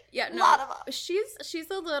Dolly. Yeah, no. A lot of them. She's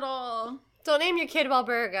a little... Don't name your kid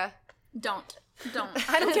Wahlberga. Don't. I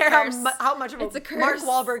don't It's a care curse. how much of It's a a curse. Mark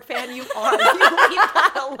Wahlberg fan you are. You leave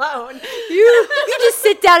that alone. You just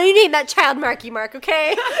sit down and you name that child Marky Mark,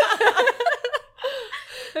 okay?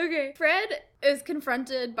 Okay. Fred is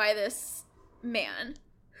confronted by this man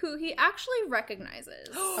who he actually recognizes.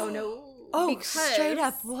 Oh no. Oh, Because- straight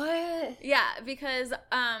up, what? Yeah, because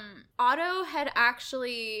Otto had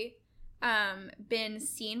actually been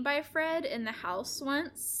seen by Fred in the house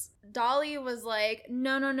once. Dolly was like,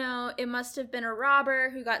 no, it must have been a robber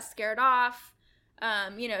who got scared off.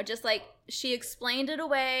 Just like she explained it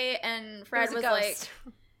away, and Fred was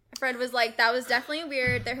like, that was definitely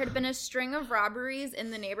weird. There had been a string of robberies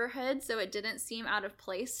in the neighborhood, so it didn't seem out of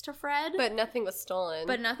place to Fred. But nothing was stolen.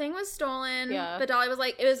 But nothing was stolen. Yeah. But Dolly was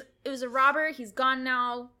like, it was a robber. He's gone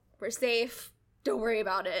now. We're safe. Don't worry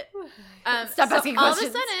about it. Stop asking all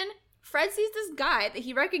questions. of a sudden, Fred sees this guy that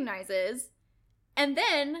he recognizes, and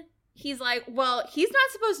he's like, well, he's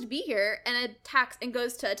not supposed to be here, and attacks and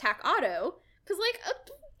goes to attack Otto. Because, like,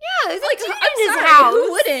 yeah, there's like, a kid I'm in his sorry, house.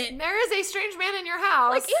 who wouldn't? There is a strange man in your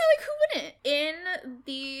house. Like, yeah, like, who wouldn't? In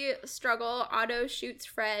the struggle, Otto shoots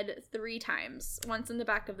Fred 3 times, once in the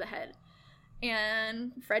back of the head,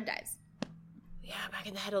 and Fred dies. Yeah, back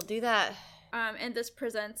in the head will do that. And this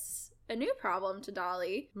presents a new problem to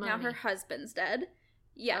Dolly. Now Money. her husband's dead.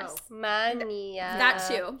 Yes. Money. That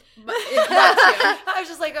too. But that I was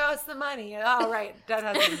just like, oh, it's the money. Oh, right. Dead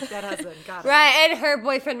husband. Got it. Right, and her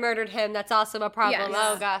boyfriend murdered him. That's also a problem. Yes.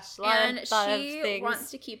 Oh gosh, too. lot And of she things.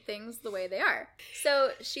 wants to keep things the way they are.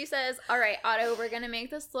 So she says, all right, Otto, we're going to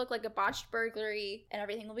make this look like a botched burglary and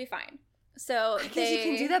everything will be fine. So Because you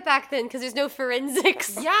can do that back then because there's no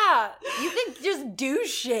forensics. Yeah, you can just do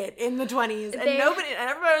shit in the 20s, and They-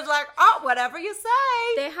 everybody was like, "Oh, whatever you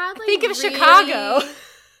say." They had like Think of really- Chicago.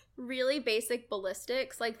 Really basic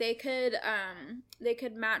ballistics. Like they could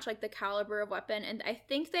match like the caliber of weapon, and I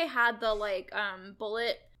think they had the like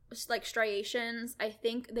bullet like striations. I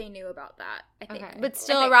think they knew about that. I think. Okay. But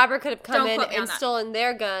still, I a think- robber could have come Don't in quote me on and that. stolen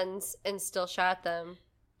their guns and still shot them.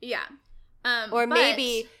 Yeah. Or but-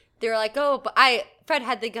 maybe they were like, oh, but Fred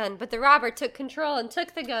had the gun, but the robber took control and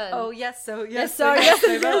took the gun. Oh yes, so Yes, so yes,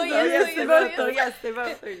 they so both. yes, Yes, so they yes, both. so Oh yes, they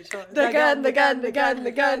both. reach for the gun, the gun, the gun,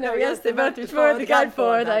 the gun. Oh, yes, they both reach for the gun,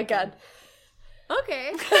 for the gun.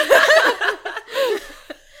 Okay.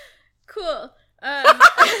 Cool.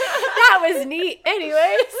 That was neat. Anyways.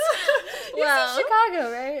 Well- You said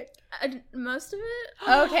Chicago, right? Most of it.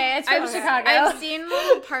 Okay, it's from Chicago. I've seen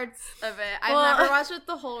little parts of it. I've Well, never watched it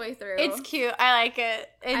the whole way through. It's cute. I like it.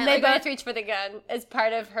 And I they like both it. reach for the gun as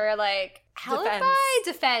part of her, like, alibi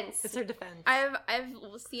defense. It's her defense. I've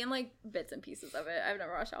seen like bits and pieces of it. I've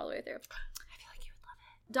never watched it all the way through. I feel like you would love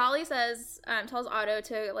it. Dolly says, tells Otto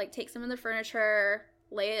to like take some of the furniture,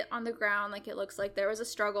 lay it on the ground like it looks like there was a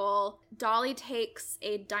struggle. Dolly takes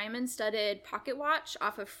a diamond-studded pocket watch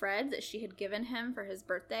off of Fred that she had given him for his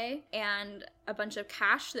birthday and a bunch of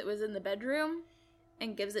cash that was in the bedroom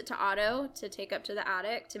and gives it to Otto to take up to the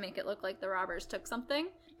attic to make it look like the robbers took something.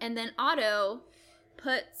 And then Otto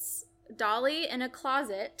puts Dolly in a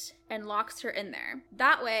closet and locks her in there.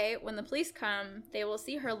 That way, when the police come, they will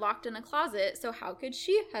see her locked in a closet, so how could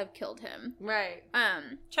she have killed him? Right.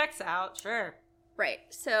 Checks out. Sure. Right.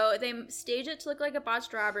 So they stage it to look like a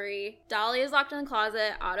botched robbery. Dolly is locked in the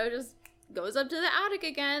closet. Otto just goes up to the attic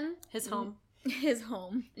again. His home. His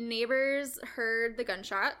home. Neighbors heard the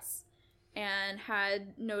gunshots and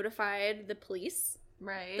had notified the police.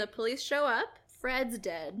 Right. The police show up. Fred's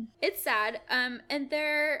dead. It's sad. And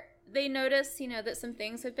they notice, that some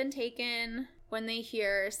things have been taken when they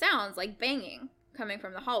hear sounds like banging coming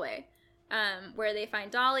from the hallway, where they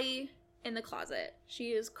find Dolly in the closet. She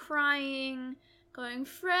is crying, going,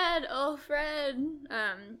 Fred, oh, Fred,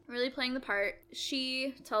 really playing the part.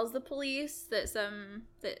 She tells the police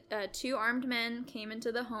that 2 armed men came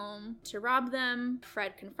into the home to rob them.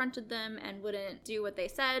 Fred confronted them and wouldn't do what they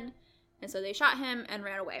said, and so they shot him and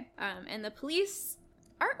ran away. And the police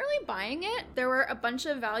aren't really buying it. There were a bunch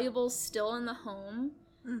of valuables still in the home,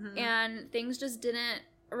 and things just didn't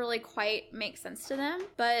really quite make sense to them.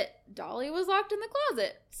 But Dolly was locked in the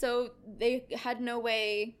closet, so they had no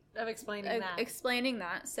way of explaining that. Explaining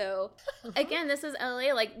that. So, again, this is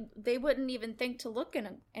LA. Like, they wouldn't even think to look in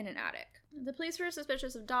an attic. The police were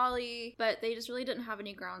suspicious of Dolly, but they just really didn't have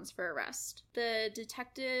any grounds for arrest. The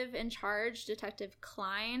detective in charge, Detective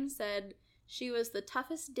Klein, said she was the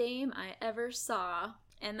toughest dame I ever saw,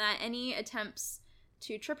 and that any attempts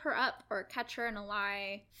to trip her up or catch her in a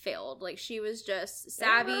lie failed. Like, she was just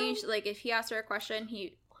savvy. Like, if he asked her a question,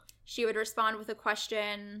 she would respond with a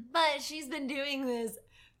question. But she's been doing this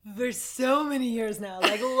for so many years now.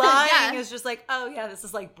 Like, lying is just like, oh yeah, this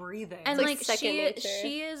is like breathing. And like like second nature.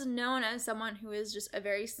 she is known as someone who is just a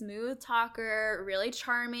very smooth talker, really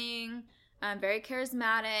charming, very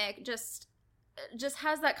charismatic, just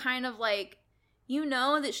has that kind of like, you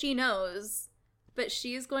know that she knows, but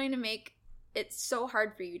she's going to make it so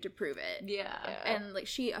hard for you to prove it. Yeah. And like,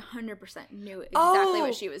 she 100% knew exactly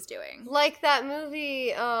what she was doing. Like that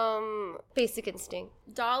movie, Basic Instinct.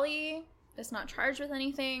 Dolly is not charged with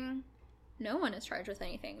anything. No one is charged with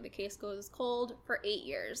anything. The case goes cold for 8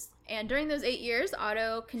 years. And during those 8 years,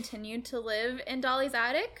 Otto continued to live in Dolly's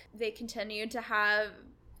attic. They continued to have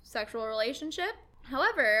sexual relationship.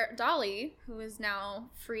 However, Dolly, who is now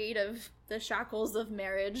freed of the shackles of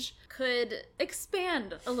marriage, could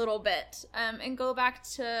expand a little bit and go back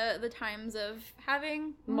to the times of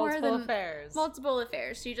having multiple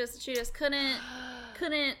affairs. She just couldn't.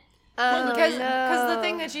 Because the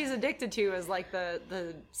thing that she's addicted to is like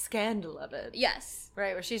the scandal of it. Yes.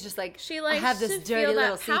 Right, where she's just like, she likes I have this to dirty feel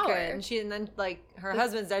little that power. secret. And then like her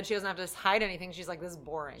husband's dead, she doesn't have to hide anything. She's like, this is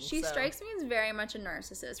boring. She strikes me as very much a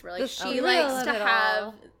narcissist, where like The she thrill likes of to it have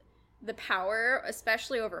all. the power,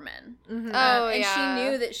 especially over men. Mm-hmm. And she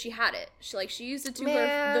knew that she had it. She used it to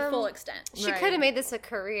the full extent. She could have made this a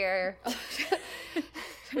career.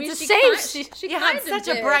 I mean, It's a shame she You kind had of such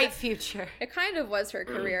did. a bright future. It kind of was her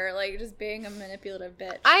career, like just being a manipulative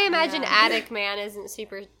bitch. I imagine Attic Man isn't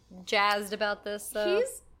super jazzed about this, though.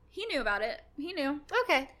 He knew about it. He knew.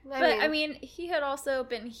 Okay. I mean, he had also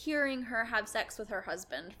been hearing her have sex with her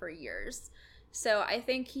husband for years. So I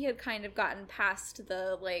think he had kind of gotten past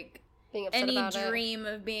the, like, being upset any about dream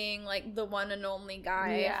of being, like, the one and only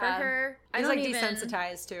guy Yeah. for her. He's like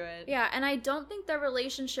desensitized to it. Yeah, and I don't think their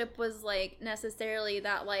relationship was, like, necessarily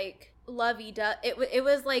that, like, lovey-dovey. It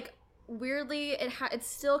was, like, weirdly, it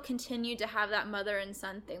still continued to have that mother and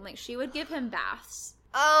son thing. Like, she would give him baths.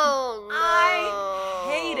 Oh, no.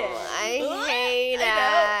 I hate it. I hate it.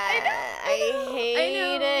 I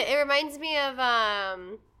hate it. It reminds me of,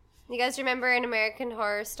 you guys remember in American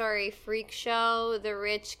Horror Story Freak Show, the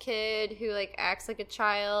rich kid who, like, acts like a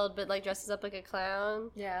child but, like, dresses up like a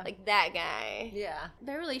clown? Yeah. Like, that guy. Yeah.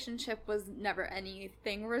 Their relationship was never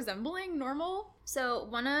anything resembling normal. So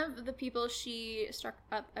one of the people she struck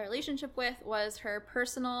up a relationship with was her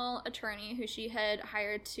personal attorney, who she had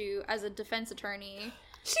hired as a defense attorney.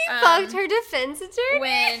 She fucked her defense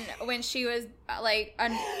attorney? When she was, like,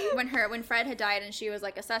 when Fred had died and she was,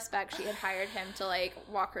 like, a suspect, she had hired him to, like,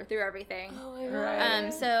 walk her through everything. Oh my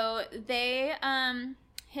God. So they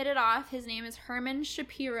hit it off. His name is Herman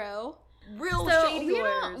Shapiro. Real So shady we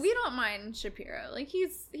lawyers. don't mind Shapiro. Like,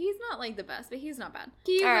 he's not, like, the best, but he's not bad.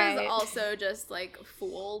 He All was right. also just, like,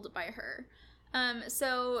 fooled by her.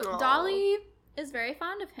 So Aw. Dolly is very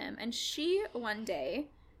fond of him, and she one day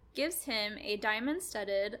gives him a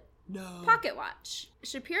diamond-studded pocket watch.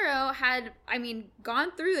 Shapiro had,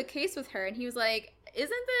 gone through the case with her, and he was like,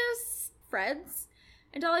 isn't this Fred's?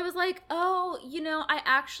 And Dolly was like, oh,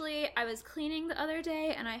 I was cleaning the other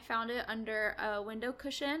day, and I found it under a window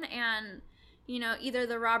cushion, and, either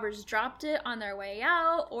the robbers dropped it on their way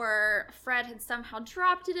out, or Fred had somehow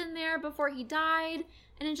dropped it in there before he died,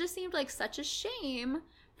 and it just seemed like such a shame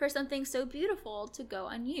for something so beautiful to go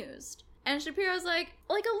unused. And Shapiro's like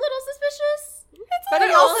a little suspicious. But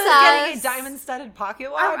he also is getting a diamond-studded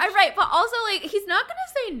pocket watch. Right, but also, like, he's not going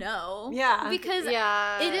to say no. Yeah. Because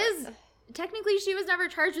Yeah. it is, technically, she was never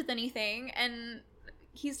charged with anything, and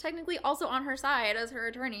he's technically also on her side as her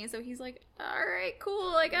attorney, so he's like, all right,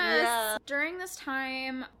 cool, I guess. Yeah. During this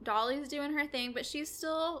time, Dolly's doing her thing, but she's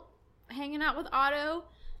still hanging out with Otto.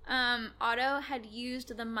 Otto had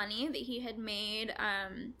used the money that he had made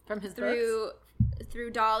From his books?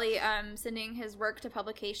 through Dolly sending his work to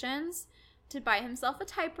publications to buy himself a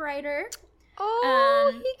typewriter.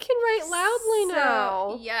 Oh, he can write loudly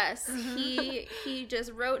now. Yes, he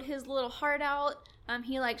just wrote his little heart out.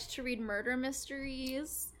 He liked to read murder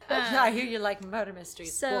mysteries. I hear you like murder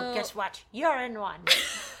mysteries. so- Well, guess what? You're in one.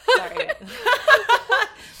 Sorry.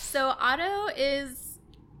 So Otto is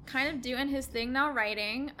kind of doing his thing now,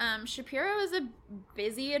 writing. Shapiro is a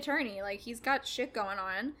busy attorney. Like, he's got shit going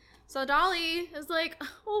on. So Dolly is like,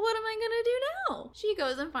 well, what am I gonna do now? She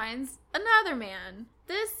goes and finds another man.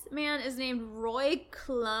 This man is named Roy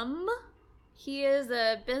Klum. He is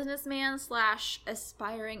a businessman /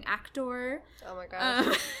 aspiring actor. Oh my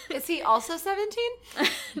gosh. Is he also 17?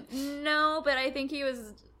 No, but I think he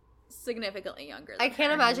was significantly younger than I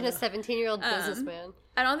can't her. imagine a 17-year-old businessman.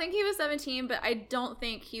 I don't think he was 17, but I don't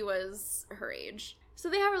think he was her age. So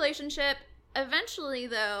they have a relationship. Eventually,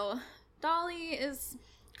 though, Dolly is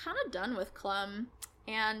kind of done with Klum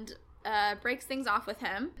and breaks things off with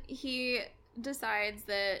him. He decides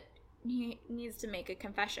that he needs to make a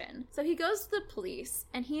confession. So he goes to the police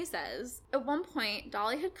and he says, at one point,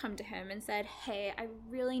 Dolly had come to him and said, hey, I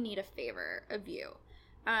really need a favor of you.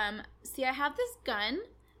 See, I have this gun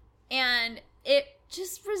and it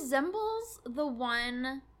just resembles the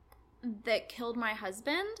one that killed my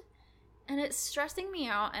husband. And it's stressing me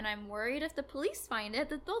out and I'm worried if the police find it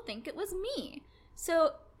that they'll think it was me.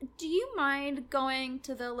 So do you mind going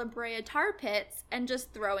to the La Brea tar pits and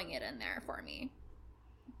just throwing it in there for me?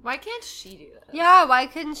 Why can't she do that? Yeah, why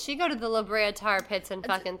couldn't she go to the La Brea tar pits and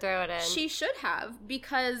fucking throw it in? She should have,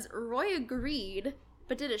 because Roy agreed,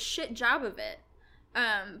 but did a shit job of it.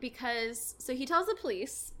 So he tells the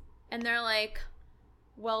police, and they're like,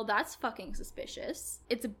 well, that's fucking suspicious.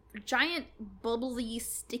 It's a giant, bubbly,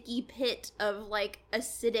 sticky pit of, like,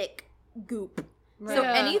 acidic goop. Right. So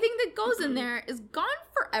anything that goes in there is gone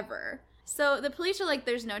forever. So the police are like,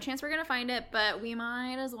 there's no chance we're gonna find it, but we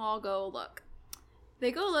might as well go look.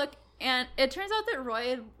 They go look, and it turns out that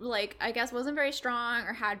Roy, like, I guess wasn't very strong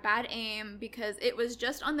or had bad aim because it was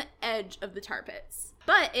just on the edge of the tar pits.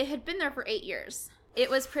 But it had been there for 8 years. It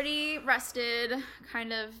was pretty rusted,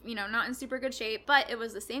 kind of, not in super good shape, but it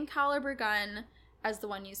was the same caliber gun as the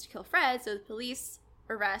one used to kill Fred, so the police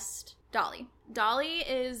arrest Dolly. Dolly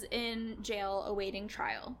is in jail awaiting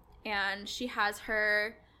trial, and she has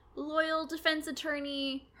her loyal defense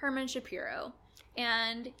attorney, Herman Shapiro.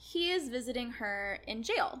 And he is visiting her in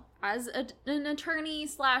jail, as an attorney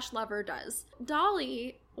 / lover does.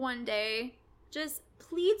 Dolly, one day, just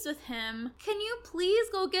pleads with him, can you please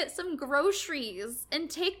go get some groceries and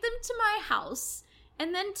take them to my house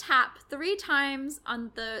and then tap 3 times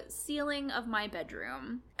on the ceiling of my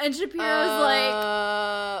bedroom? And Shapiro's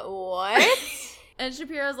like, what? And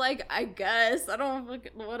Shapiro's like, I guess. I don't,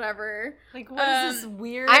 whatever. Like, what is this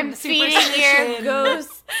weird I'm feeding your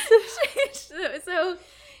ghost. So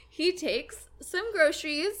he takes some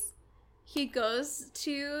groceries. He goes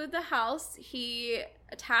to the house. He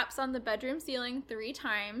taps on the bedroom ceiling 3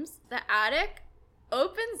 times. The attic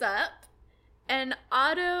opens up. And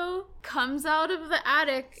Otto comes out of the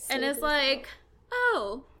attic and is like,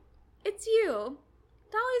 oh, it's you.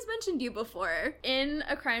 Dolly's mentioned you before. In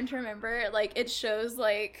A Crime to Remember, like, it shows,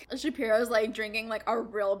 like, Shapiro's, like, drinking, like, a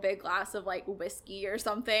real big glass of, like, whiskey or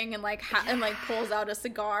something and, like, and, like, pulls out a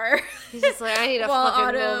cigar. He's just like, I need a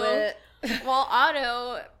fucking moment. While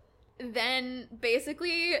Otto then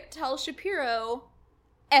basically tells Shapiro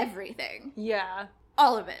everything. Yeah.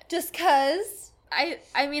 All of it. Just 'cause?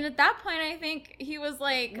 I mean, at that point, I think he was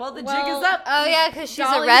like, well, the jig is up. Oh, yeah, because she's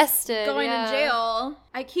Dolly's arrested. going to jail.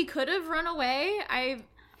 Like, he could have run away. I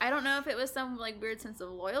don't know if it was some, like, weird sense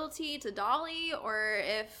of loyalty to Dolly or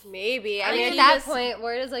if... Maybe. I I mean, think at that just- point,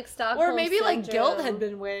 where does, like, Stockholm Or maybe, like, syndrome- guilt had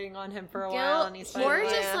been weighing on him for a while. And he's or finally...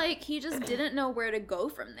 just, like, he just didn't know where to go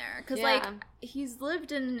from there. Because, like, he's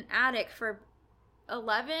lived in an attic for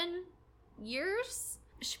 11 years.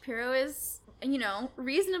 Shapiro is...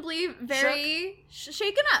 reasonably very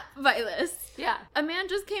shaken up by this. Yeah. A man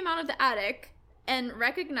just came out of the attic and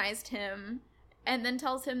recognized him and then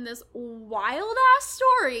tells him this wild ass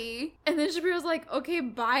story. And then Shapiro's like, okay,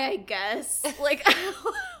 bye, I guess. Like,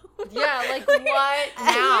 yeah, like, what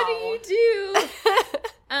now? What do you do?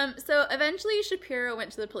 So eventually Shapiro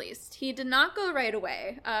went to the police. He did not go right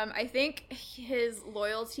away. I think his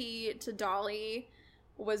loyalty to Dolly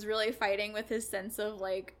was really fighting with his sense of,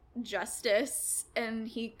 like, justice, and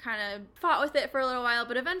he kind of fought with it for a little while,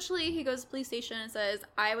 but eventually he goes to the police station and says,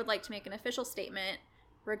 I would like to make an official statement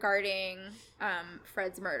regarding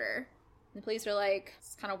Fred's murder. And the police are like,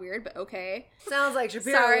 it's kind of weird, but okay. Sounds like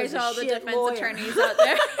Shapiro Sorry was to a all the shit defense lawyer. attorneys out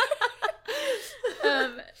there.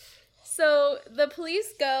 So the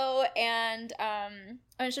police go and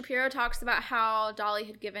Shapiro talks about how Dolly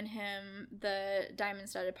had given him the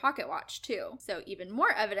diamond-studded pocket watch, too. So even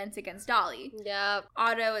more evidence against Dolly. Yep.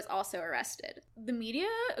 Otto is also arrested. The media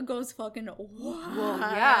goes fucking wild.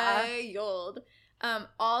 Yeah.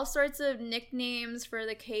 All sorts of nicknames for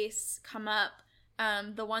the case come up.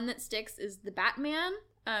 The one that sticks is the Batman,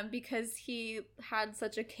 because he had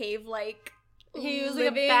such a cave-like He was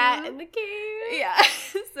living. like a bat in the cave. Yeah,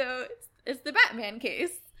 so it's the Batman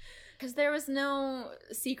case. because there was no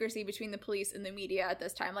secrecy between the police and the media at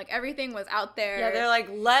this time. Like, everything was out there. Yeah, they're like,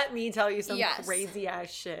 let me tell you some Yes. crazy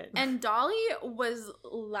ass shit. And Dolly was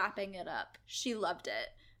lapping it up. She loved it.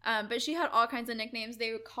 But she had all kinds of nicknames.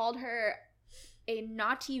 They called her a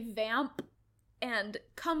naughty vamp and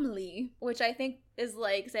comely, which I think is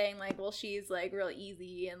like saying like, well, she's like real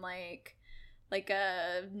easy and like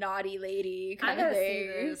a naughty lady kind of thing.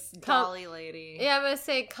 this Dolly lady. Yeah, I would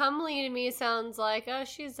say comely to me sounds like, oh,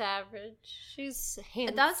 she's average. She's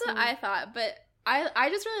handsome. That's what I thought, but I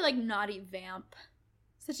just really like naughty vamp.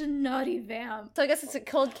 Such a naughty vamp. So I guess it's a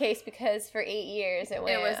cold case because for 8 years it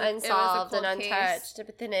went was a unsolved and cold case. untouched,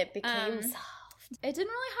 but then it became solved. It didn't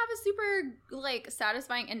really have a super, like,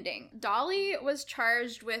 satisfying ending. Dolly was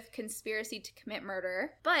charged with conspiracy to commit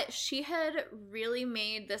murder, but she had really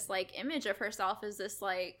made this, like, image of herself as this,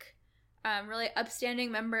 like, really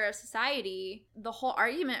upstanding member of society. The whole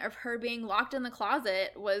argument of her being locked in the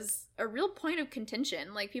closet was a real point of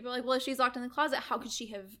contention. Like, people are like, well, if she's locked in the closet, how could she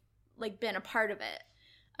have, like, been a part of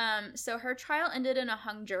it? So her trial ended in a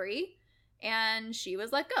hung jury. And she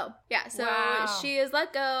was let go. Yeah, so she is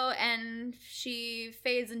let go and she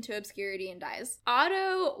fades into obscurity and dies.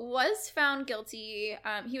 Otto was found guilty.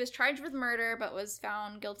 He was charged with murder, but was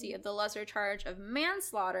found guilty of the lesser charge of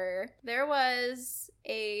manslaughter. There was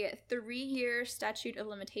a 3-year statute of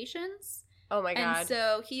limitations. Oh my God. And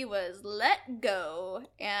so he was let go,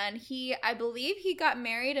 and I believe he got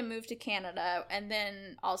married and moved to Canada, and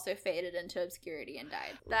then also faded into obscurity and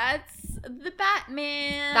died. That's the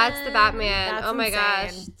Batman. That's the Batman. That's oh my gosh.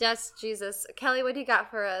 insane. Yes, Jesus. Kelly, what do you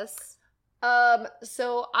got for us?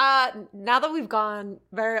 So now that we've gone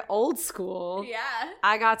very old school, Yeah.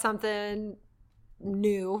 I got something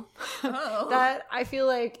new Oh. that I feel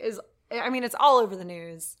like it's all over the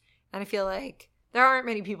news. And I feel like there aren't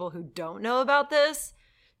many people who don't know about this.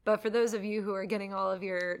 But for those of you who are getting all of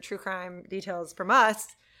your true crime details from us,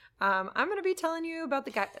 I'm going to be telling you about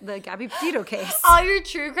the Gabby Petito case. All your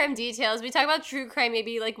true crime details. We talk about true crime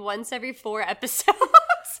maybe like once every 4 episodes.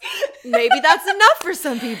 Maybe that's enough for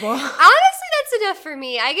some people. Honestly, that's enough for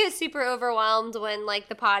me. I get super overwhelmed when like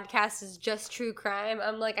the podcast is just true crime.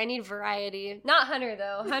 I'm like, I need variety. Not Hunter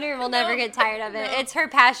though. Hunter will never get tired of it. No. It's her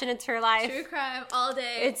passion. It's her life. True crime all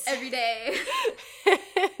day, It's- every day.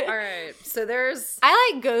 All right. So there's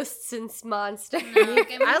I like ghosts and monsters. Give me some I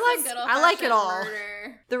good like it old-fashioned all.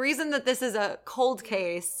 murder. the reason that this is a cold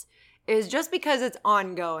case is just because it's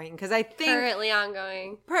ongoing. Because I think Currently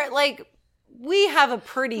ongoing. we have a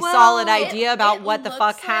pretty Well, solid idea about It what the looks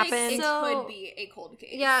fuck like happened. It So- could be a cold case.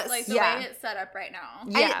 Yes. Like the Yeah. way it's set up right now.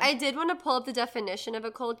 Yeah. I did want to pull up the definition of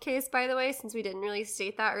a cold case, by the way, since we didn't really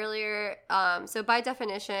state that earlier. So by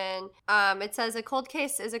definition, it says a cold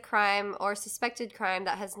case is a crime or suspected crime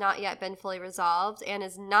that has not yet been fully resolved and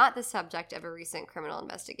is not the subject of a recent criminal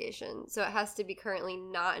investigation. So it has to be currently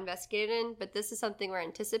not investigated in, but this is something we're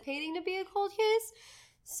anticipating to be a cold case.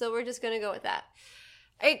 So we're just going to go with that.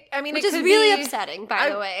 I mean, Which it is could really be- upsetting, by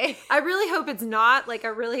the way. I really hope it's not. Like, I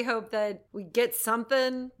really hope that we get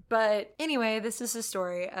something. But anyway, this is the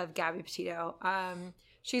story of Gabby Petito.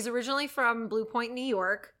 She's originally from Blue Point, New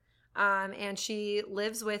York. And she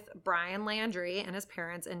lives with Brian Landry and his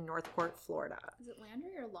parents in Northport, Florida. Is it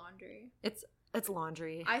Landry or Laundry? It's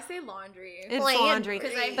Laundry. I say Laundry. It's Land- Laundry.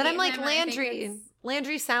 'cause I But I'm hate like, him, I think Landry. it's-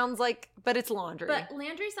 Landry sounds like, but it's Laundry. But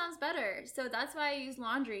Landry sounds better, so that's why I use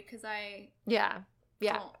Laundry, because I yeah.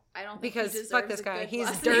 I don't think Because he deserves fuck this a guy. good He's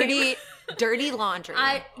last dirty, name. dirty Laundry.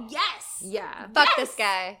 Yes, yeah. Fuck Yes! this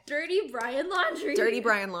guy. Dirty Brian Laundry, Dirty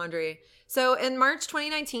Brian Laundry. So in March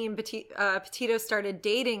 2019, Petito started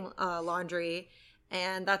dating Laundry,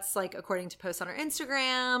 and that's like according to posts on her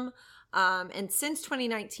Instagram. And since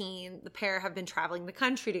 2019, the pair have been traveling the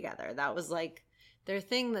country together. That was like their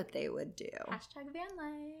thing that they would do. Hashtag van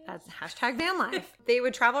life. That's hashtag van life. They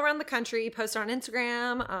would travel around the country, post on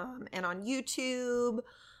Instagram and on YouTube,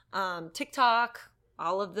 TikTok,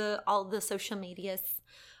 all of the social medias.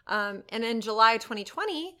 And in July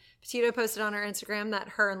 2020, Petito posted on her Instagram that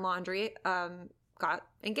her and Laundry got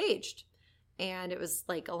engaged. And it was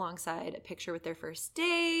like alongside a picture with their first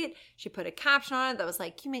date. She put a caption on it that was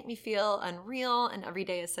like, "You make me feel unreal and every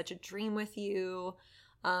day is such a dream with you."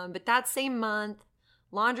 But that same month,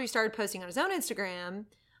 Laundry started posting on his own Instagram.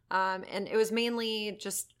 And it was mainly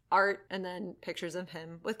just art and then pictures of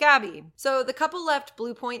him with Gabby. So the couple left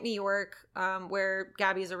Blue Point, New York, where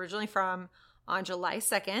Gabby is originally from, on July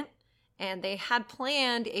 2nd. And they had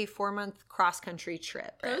planned a 4-month cross-country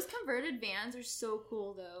trip. Those converted vans are so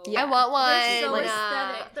cool, though. Yeah. I want one. They're so Like,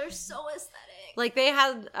 aesthetic. They're so aesthetic. Like, they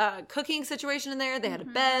had a cooking situation in there. They had a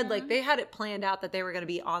bed. Like, they had it planned out that they were going to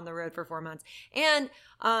be on the road for 4 months. And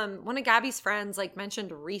one of Gabby's friends, like,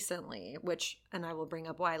 mentioned recently, and I will bring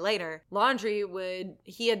up why later,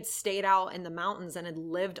 he had stayed out in the mountains and had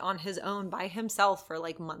lived on his own by himself for,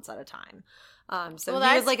 like, months at a time. So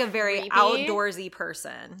he was, like, a very outdoorsy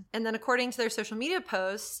person. And then according to their social media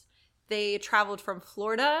posts, they traveled from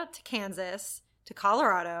Florida to Kansas to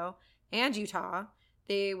Colorado and Utah.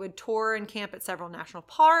 They would tour and camp at several national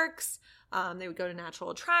parks. They would go to natural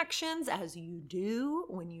attractions, as you do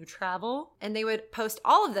when you travel. And they would post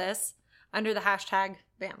all of this under the hashtag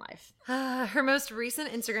van life. Her most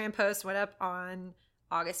recent Instagram post went up on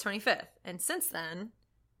August 25th. And since then,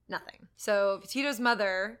 nothing. So Petito's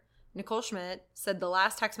mother, Nicole Schmidt, said the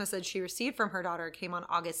last text message she received from her daughter came on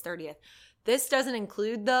August 30th. This doesn't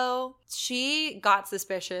include, though, she got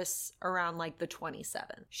suspicious around like the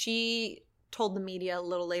 27th. She told the media a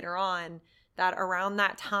little later on that around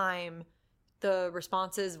that time, the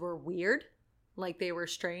responses were weird. Like, they were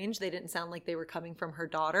strange. They didn't sound like they were coming from her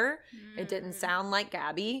daughter. It didn't sound like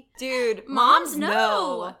Gabby. Dude, moms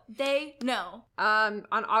know. They know. On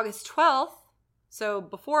August 12th, so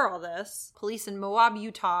before all this, police in Moab,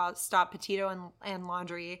 Utah stopped Petito and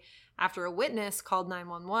Laundrie after a witness called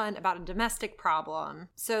 911 about a domestic problem.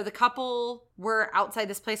 So the couple were outside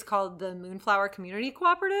this place called the Moonflower Community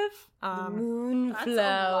Cooperative.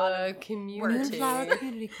 Moonflower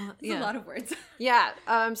Community. That's a lot of words. Yeah.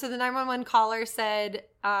 So the 911 caller said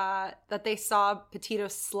that they saw Petito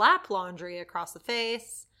slap Laundrie across the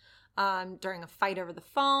face during a fight over the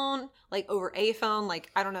phone, like over a phone. Like,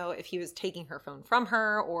 I don't know if he was taking her phone from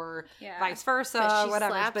her or vice versa,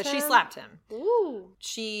 whatever. But she slapped him. Ooh.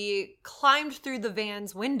 She climbed through the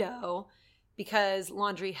van's window because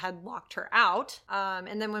Laundrie had locked her out.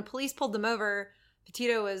 And then when police pulled them over,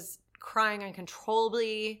 Petito was crying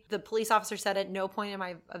uncontrollably. The police officer said at no point in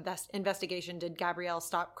my investigation did Gabrielle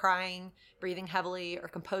stop crying, breathing heavily, or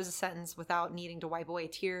compose a sentence without needing to wipe away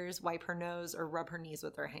tears, wipe her nose, or rub her knees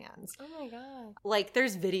with her hands. Oh my God. Like,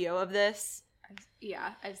 there's video of this.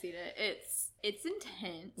 Yeah, I've seen it. It's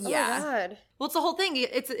intense. Oh my God. Well, it's the whole thing.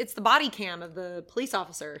 It's the body cam of the police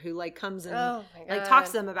officer who, like, comes and like talks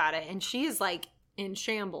to them about it, and she's like in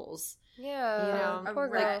shambles. Yeah. You know, poor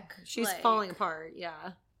girl. wreck. She's Like, falling apart.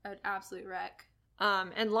 Yeah. an absolute wreck.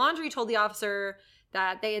 And Laundrie told the officer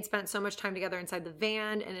that they had spent so much time together inside the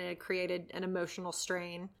van and it had created an emotional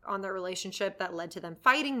strain on their relationship that led to them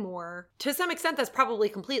fighting more. To some extent, that's probably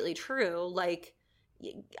completely true. Like,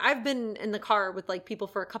 I've been in the car with, like, people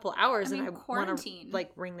for a couple hours and I want to, like,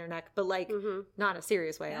 wring their neck, but, like, not in a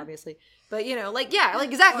serious way, obviously. But, you know, like, yeah, like,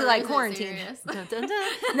 exactly, Or like is it quarantine. serious? Dun, dun,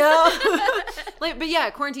 dun. No. Like, but yeah,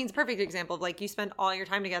 quarantine's a perfect example of, like, you spend all your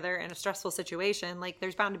time together in a stressful situation. Like,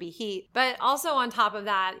 there's bound to be heat. But also on top of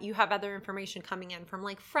that, you have other information coming in from,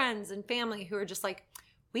 like, friends and family who are just like,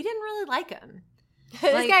 we didn't really like him.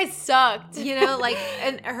 This guy sucked. You know, like,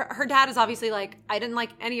 and her dad is obviously like, I didn't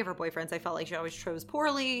like any of her boyfriends. I felt like she always chose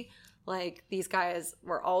poorly. Like, these guys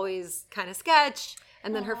were always kind of sketch.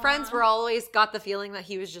 And then her friends were always got the feeling that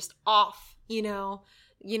he was just off, you know.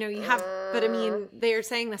 You know, you have, but I mean, they're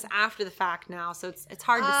saying this after the fact now, so it's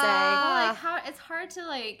hard to say. Like, how it's hard to,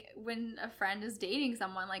 like, when a friend is dating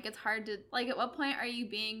someone, like, it's hard to, like, at what point are you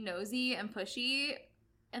being nosy and pushy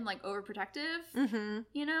and, like, overprotective? Mm-hmm.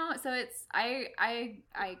 You know, so it's I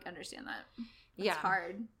understand that. Yeah,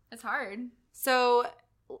 It's hard. So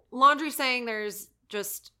Laundrie's saying there's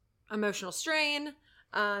just emotional strain,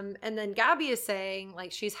 and then Gabby is saying,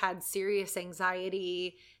 like, she's had serious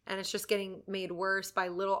anxiety and it's just getting made worse by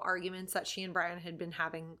little arguments that she and Brian had been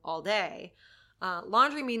having all day.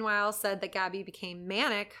 Laundrie, meanwhile, said that Gabby became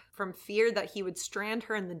manic from fear that he would strand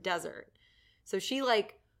her in the desert. So she,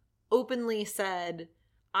 like, openly said,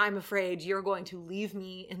 I'm afraid you're going to leave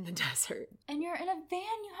me in the desert. And you're in a van,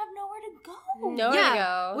 you have nowhere to go. Nowhere to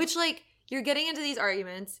go. Which, like, you're getting into these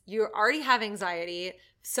arguments, you already have anxiety.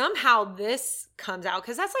 Somehow this comes out,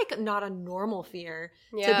 because that's, like, not a normal fear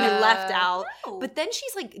to be left out. No. But then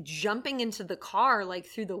she's, like, jumping into the car, like,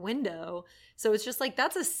 through the window. So it's just, like,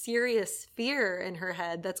 that's a serious fear in her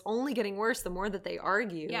head that's only getting worse the more that they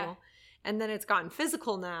argue. Yeah. And then it's gotten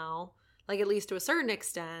physical now, like, at least to a certain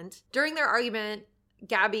extent. During their argument,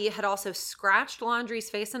 Gabby had also scratched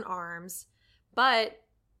Laundrie's face and arms, but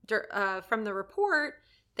from the report,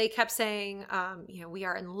 they kept saying, you know, we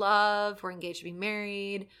are in love, we're engaged to be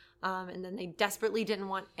married, and then they desperately didn't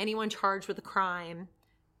want anyone charged with a crime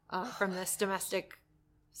from this domestic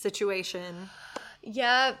situation.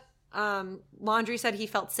 Yep. Laundrie said he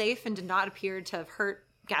felt safe and did not appear to have hurt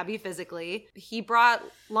Gabby physically. He brought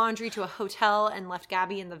Laundrie to a hotel and left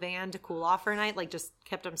Gabby in the van to cool off for a night, like just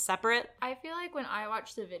kept them separate. I feel like when I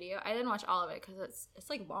watched the video, I didn't watch all of it because it's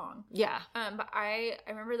like long. Yeah. But I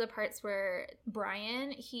remember the parts where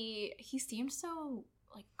Brian, he seemed so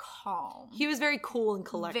like calm. He was very cool and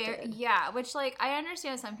collected. Which like I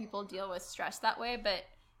understand some people deal with stress that way, but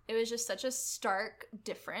it was just such a stark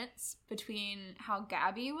difference between how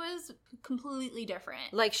Gabby was completely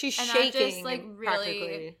different. Like she's and shaking. that just like really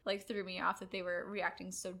practically. like threw me off that they were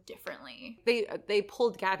reacting so differently. They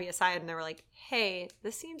pulled Gabby aside and they were like, "Hey,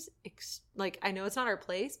 this seems like I know it's not our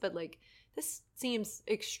place, but like this seems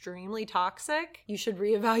extremely toxic. You should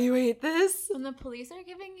reevaluate this." When the police are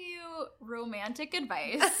giving you romantic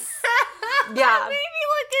advice, Yeah. Maybe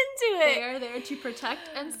look into it. they are there to protect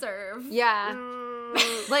and serve. Yeah.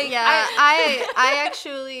 Like I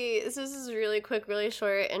actually this is really quick, really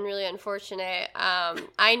short, and really unfortunate.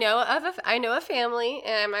 I know a family,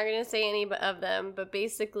 and I'm not going to say any of them, but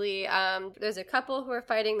basically, there's a couple who are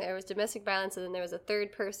fighting. There was domestic violence, and then there was a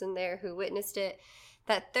third person there who witnessed it.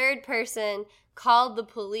 That third person called the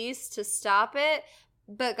police to stop it,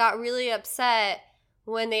 but got really upset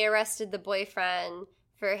when they arrested the boyfriend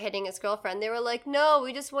for hitting his girlfriend. They were like, "No,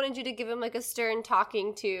 we just wanted you to give him like a stern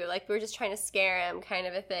talking to, like we were just trying to scare him," kind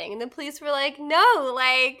of a thing. And the police were like, "No,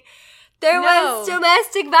 like there was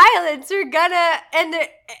domestic violence. We're gonna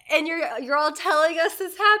and you're all telling us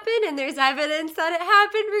this happened, and there's evidence that it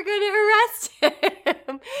happened. We're gonna arrest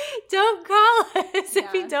him. Don't call us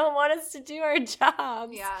if you don't want us to do our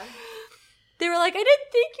jobs." Yeah. They were like, "I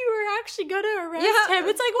didn't think you were actually gonna arrest him."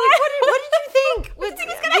 It's like, What did you think? What did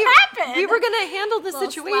you think was gonna happen? We were gonna handle the Little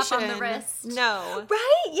situation. slap on the wrist. No.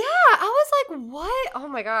 Right? Yeah. I was like, what? Oh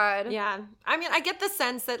my God. Yeah. I mean, I get the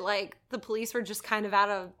sense that like the police were just kind of at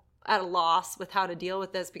a loss with how to deal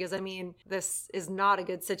with this, because I mean, this is not a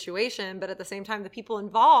good situation, but at the same time the people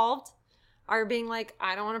involved are being like,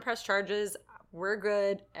 "I don't want to press charges. We're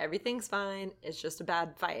good. Everything's fine. It's just a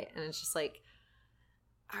bad fight." And it's just like,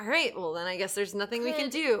 all right, well then I guess there's nothing we can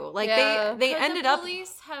do. Like they ended up. Could the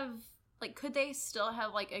police have like? Could they still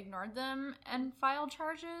have like ignored them and filed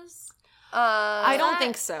charges? I don't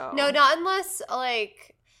think so. No, not unless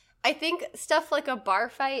like I think stuff like a bar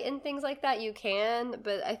fight and things like that you can,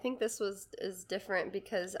 but I think this is different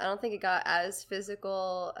because I don't think it got as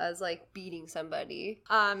physical as like beating somebody.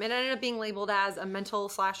 It ended up being labeled as a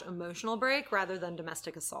mental/emotional break rather than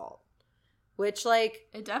domestic assault. Which, like,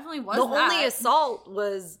 It definitely was the that. only assault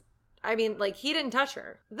was, I mean, like, he didn't touch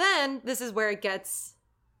her. Then, this is where it gets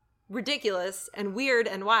ridiculous and weird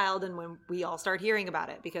and wild, and when we all start hearing about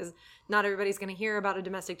it, because not everybody's going to hear about a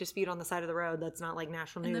domestic dispute on the side of the road. That's not, like,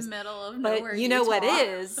 national in news. the middle of But nowhere. you know what Utah.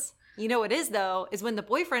 is? You know what is, though, is when the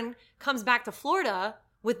boyfriend comes back to Florida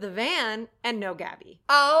with the van and no Gabby.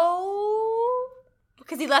 Oh,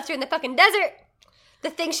 because he left her in the fucking desert.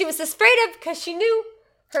 The thing she was afraid of because she knew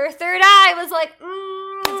her third eye was like,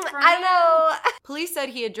 I don't know. Police said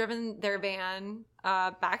he had driven their van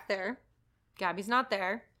back there. Gabby's not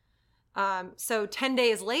there. So 10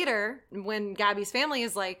 days later, when Gabby's family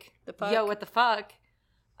is like, yo, what the fuck?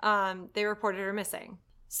 They reported her missing.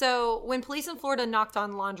 So when police in Florida knocked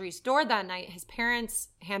on Laundrie's door that night, his parents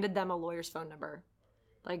handed them a lawyer's phone number.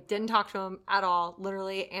 Like, didn't talk to him at all.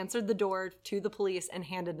 Literally answered the door to the police and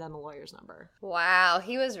handed them a lawyer's number. Wow,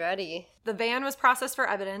 he was ready. The van was processed for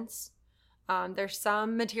evidence. There's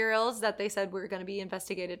some materials that they said were going to be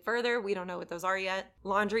investigated further. We don't know what those are yet.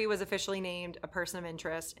 Laundrie was officially named a person of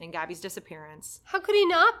interest in Gabby's disappearance. How could he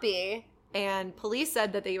not be? And police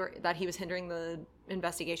said that that he was hindering the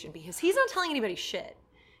investigation because he's not telling anybody shit.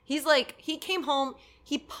 He's like, he came home,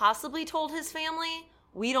 he possibly told his family.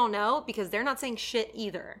 We don't know because they're not saying shit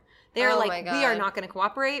either. They're like, we are not going to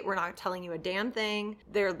cooperate. We're not telling you a damn thing.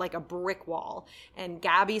 They're like a brick wall. And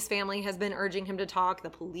Gabby's family has been urging him to talk. The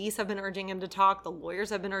police have been urging him to talk. The lawyers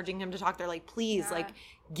have been urging him to talk. They're like, please, like,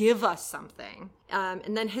 give us something.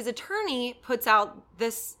 And then his attorney puts out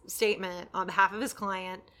this statement on behalf of his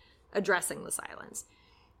client addressing the silence.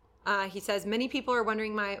 He says, many people are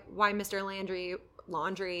wondering why Mr.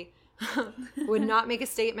 Laundrie would not make a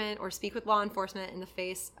statement or speak with law enforcement in the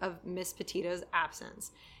face of Miss Petito's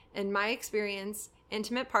absence. In my experience,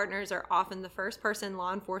 intimate partners are often the first person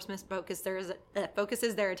law enforcement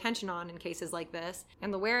focuses their attention on in cases like this,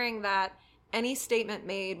 and the worrying that any statement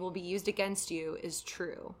made will be used against you is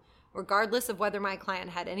true, regardless of whether my client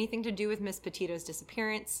had anything to do with Miss Petito's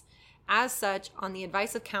disappearance. As such, on the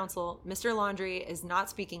advice of counsel, Mr. Laundrie is not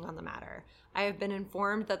speaking on the matter. I have been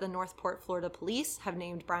informed that the Northport, Florida police have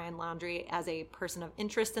named Brian Laundrie as a person of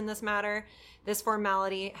interest in this matter. This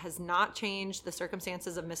formality has not changed the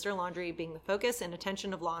circumstances of Mr. Laundrie being the focus and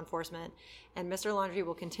attention of law enforcement, and Mr. Laundrie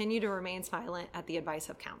will continue to remain silent at the advice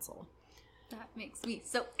of counsel. That makes me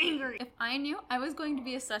so angry. If I knew I was going to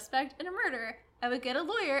be a suspect in a murder, I would get a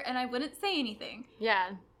lawyer and I wouldn't say anything. Yeah.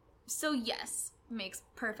 So yes, makes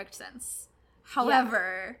perfect sense.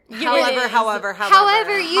 However,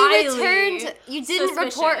 However, you didn't suspicious.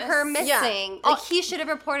 report her missing. Yeah. Like, he should have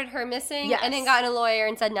reported her missing Yes. and then gotten a lawyer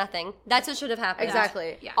and said nothing. That's what should have happened.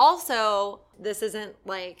 Exactly. Yeah. Also, this isn't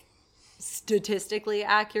like statistically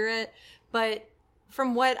accurate, but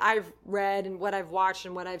from what I've read and what I've watched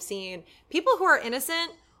and what I've seen, people who are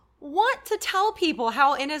innocent want to tell people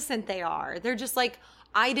how innocent they are. They're just like,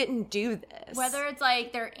 I didn't do this. whether it's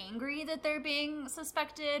like they're angry that they're being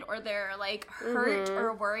suspected or they're like hurt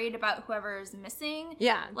or worried about whoever's missing.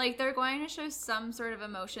 Yeah. Like they're going to show some sort of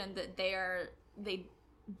emotion that they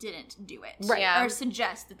didn't do it. Right. Yeah. Or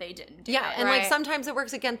suggest that they didn't do Yeah, it. and like Right. sometimes it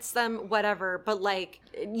works against them, whatever, but like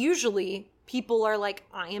usually people are like,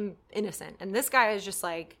 I am innocent. And this guy is just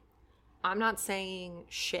like, I'm not saying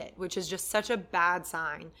shit, which is just such a bad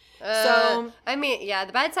sign. So I mean, yeah,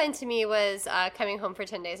 the bad sign to me was coming home for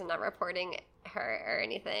 10 days and not reporting her or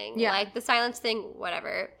anything. Yeah. Like, the silence thing,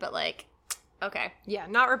 whatever. But, like, okay. yeah,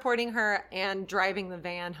 not reporting her and driving the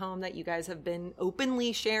van home that you guys have been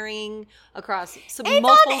openly sharing across some It's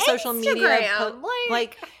multiple on social media. Instagram,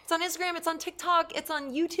 Like, it's on Instagram, it's on TikTok, it's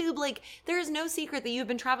on YouTube. Like, there is no secret that you've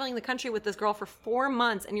been traveling the country with this girl for 4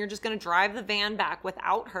 months and you're just going to drive the van back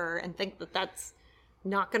without her and think that that's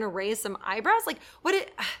not going to raise some eyebrows. Like,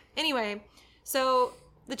 anyway, so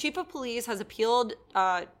the chief of police has appealed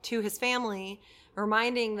to his family,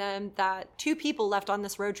 reminding them that 2 people left on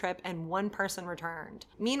this road trip and 1 person returned.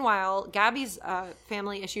 Meanwhile, Gabby's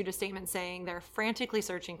family issued a statement saying they're frantically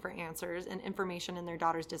searching for answers and information in their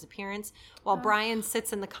daughter's disappearance, while Brian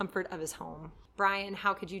sits in the comfort of his home. Brian,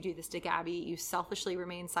 how could you do this to Gabby? You selfishly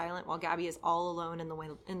remain silent while Gabby is all alone in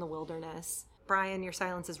the wilderness. Brian, your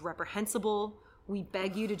silence is reprehensible. We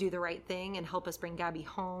beg you to do the right thing and help us bring Gabby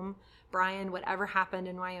home. Brian, whatever happened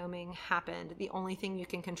in Wyoming happened. The only thing you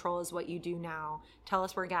can control is what you do now. Tell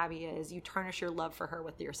us where Gabby is. You tarnish your love for her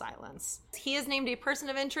with your silence. He is named a person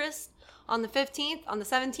of interest. On the 15th, on the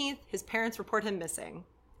 17th, his parents report him missing.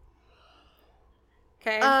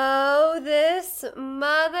 Okay? Oh, this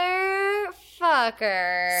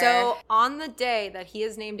motherfucker. So on the day that he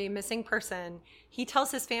is named a missing person, he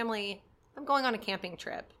tells his family, I'm going on a camping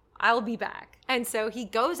trip. I'll be back. And so he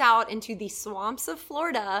goes out into the swamps of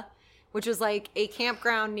Florida, which is like a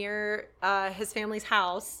campground near his family's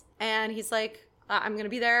house. And he's like, I'm going to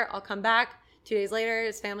be there. I'll come back. 2 days later,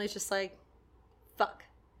 his family's just like, fuck.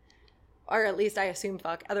 Or at least I assume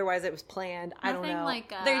fuck. Otherwise, it was planned. I don't know. Nothing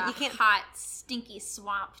like a You can't. hot, stinky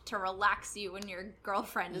swamp to relax you when your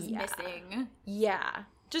girlfriend is missing. Yeah.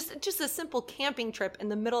 Just a simple camping trip in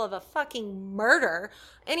the middle of a fucking murder.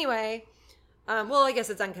 Anyway, well, I guess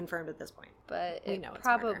it's unconfirmed at this point. But We it know it's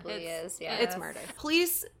murder. probably is, yeah. It's murder.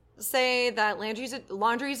 Police say that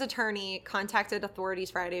Laundrie's attorney contacted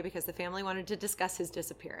authorities Friday because the family wanted to discuss his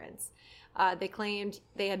disappearance. They claimed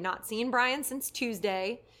they had not seen Brian since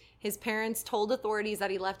Tuesday. His parents told authorities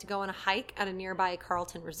that he left to go on a hike at a nearby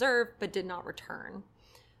Carlton Reserve, but did not return.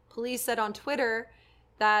 Police said on Twitter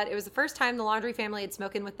that it was the first time the Laundrie family had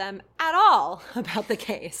spoken with them at all about the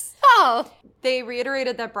case. Oh! They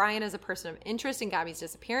reiterated that Brian is a person of interest in Gabby's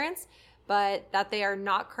disappearance, but that they are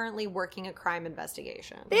not currently working a crime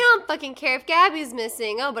investigation. They don't fucking care if Gabby's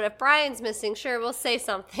missing. Oh, but if Brian's missing, sure, we'll say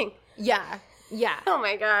something. Yeah. Oh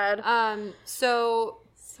my god. So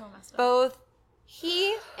So messed up. both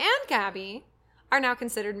he and Gabby are now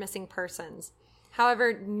considered missing persons.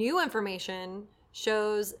 However, new information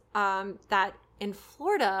shows that in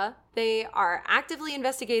Florida, they are actively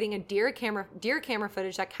investigating a deer camera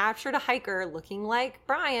footage that captured a hiker looking like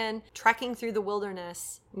Brian trekking through the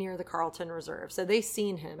wilderness near the Carlton Reserve. So they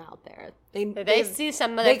seen him out there. They see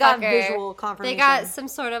some motherfucker. They got visual confirmation. They got some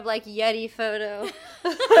sort of like Yeti photo.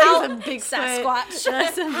 How big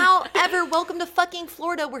Sasquatch. However, welcome to fucking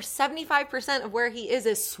Florida, where 75% of where he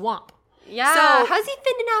is swamp. Yeah. So- how's he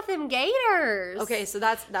fending off them gators? Okay, so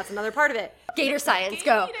that's another part of it. Gator science,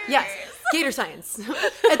 go. Yes, gator science.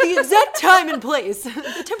 At the exact time and place.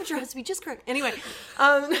 The temperature has to be just correct. Anyway,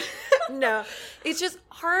 no. It's just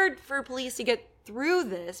hard for police to get through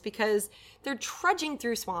this because they're trudging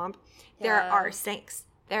through swamp. There Yeah. are snakes.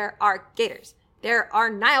 There are gators. There are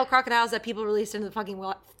Nile crocodiles that people released into the fucking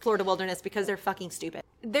Florida wilderness because they're fucking stupid.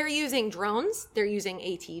 They're using drones, they're using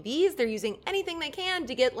ATVs, they're using anything they can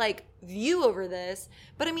to get like view over this.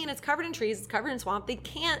 But I mean, it's covered in trees, it's covered in swamp, they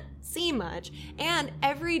can't see much. And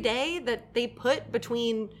every day that they put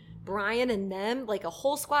between Brian and them, like a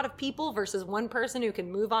whole squad of people versus one person who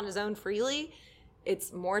can move on his own freely,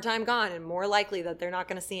 it's more time gone and more likely that they're not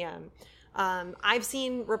going to see him. I've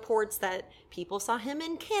seen reports that people saw him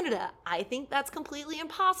in Canada. I think that's completely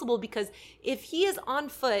impossible because if he is on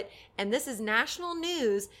foot and this is national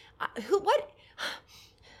news, you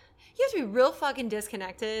have to be real fucking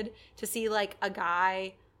disconnected to see like a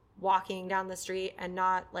guy walking down the street and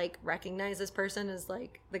not like recognize this person as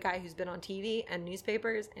like the guy who's been on TV and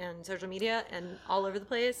newspapers and social media and all over the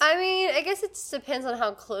place. I mean, I guess it just depends on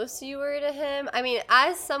how close you were to him. I mean,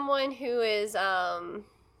 as someone who is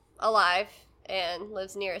alive and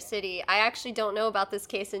lives near a city, I actually don't know about this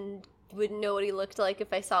case and wouldn't know what he looked like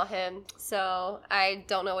if I saw him. So I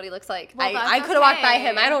don't know what he looks like. Well, I could have walked by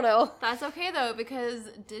him. I don't know. That's okay though, because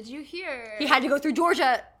did you hear He had to go through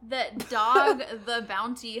Georgia. that Dog the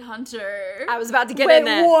Bounty Hunter? I was about to get Wait, in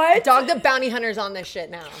that. what? Dog the Bounty Hunter's on this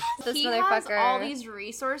shit now. This he has motherfucker. all these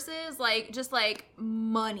resources, like just like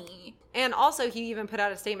money. And also he even put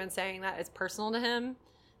out a statement saying that it's personal to him.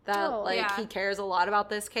 That Oh, like yeah. he cares a lot about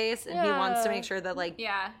this case and he wants to make sure that like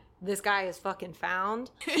Yeah. this guy is fucking found.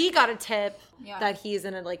 He got a tip Yeah. that he's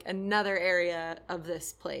in another area of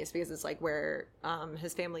this place because it's like where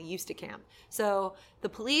his family used to camp. So the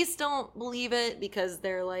police don't believe it because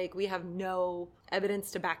they're like, we have no evidence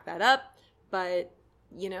to back that up. But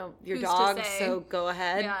you know, your Who's to dog, say? so go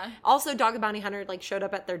ahead. Yeah. Also, Dog the Bounty Hunter like showed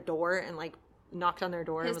up at their door and like knocked on their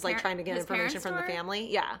door and His was like trying to get his information parents' from the door? family.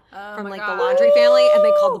 Yeah. Oh from my like God. the Laundrie family, and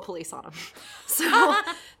they called the police on him. So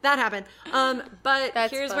that happened. But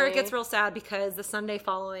That's here's where it funny. gets real sad because the Sunday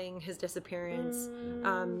following his disappearance,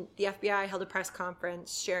 the FBI held a press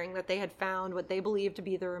conference sharing that they had found what they believed to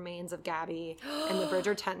be the remains of Gabby in the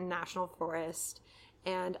Bridger-Tenton National Forest.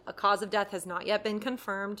 And a cause of death has not yet been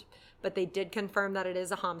confirmed, but they did confirm that it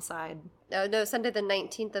is a homicide. No, Sunday the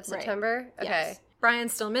 19th of September? Okay. Yes.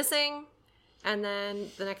 Brian's still missing. And then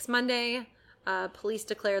the next Monday, police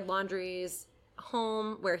declared Laundrie's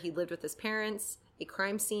home, where he lived with his parents, a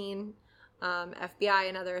crime scene. FBI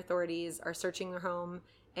and other authorities are searching their home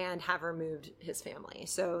and have removed his family.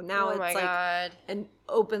 So now Oh my it's like God. an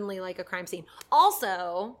openly like a crime scene.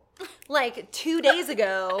 Also, like 2 days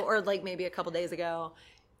ago, or like maybe a couple days ago,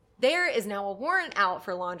 there is now a warrant out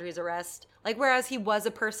for Laundrie's arrest. Like whereas he was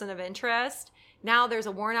a person of interest, now there's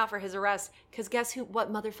a warrant out for his arrest because guess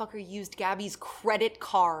what motherfucker used Gabby's credit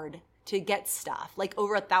card to get stuff? Like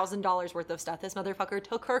over $1,000 worth of stuff. This motherfucker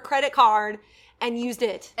took her credit card and used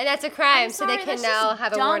it. And that's a crime, I'm so they sorry, can that's now just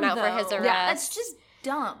have a dumb, warrant out for though. his arrest. Yeah, That's just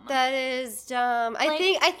dumb. That is dumb. I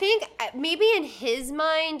Like- think maybe in his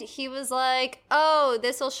mind he was like, "Oh,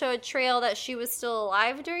 this will show a trail that she was still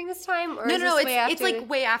alive during this time." Or No, is no, this way it's after? like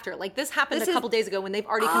way after. Like this happened This a is- couple days ago when they've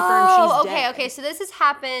already confirmed Oh, she's okay, dead. okay. So this has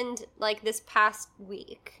happened like this past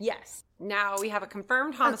week. Yes. Now we have a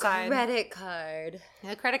confirmed A homicide. credit card.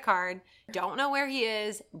 A credit card. Don't know where he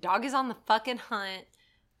is. Dog is on the fucking hunt.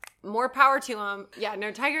 More power to him. Yeah,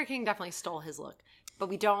 no, Tiger King definitely stole his look. But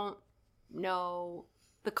we don't know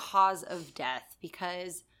the cause of death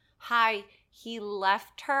because, he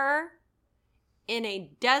left her in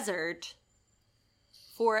a desert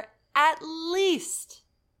for at least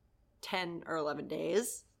 10 or 11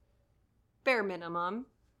 days. Bare minimum.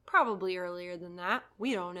 Probably earlier than that.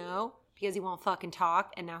 We don't know. Because he won't fucking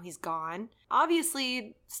talk and now he's gone.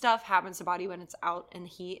 Obviously, stuff happens to body when it's out in the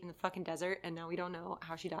heat in the fucking desert and now we don't know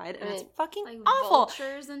how she died and it's fucking like awful.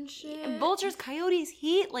 vultures and shit. And vultures, coyotes,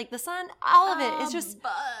 heat, like the sun, all of it. It's just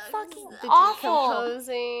bugs. fucking The awful.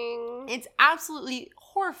 decomposing. It's absolutely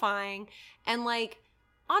horrifying. And like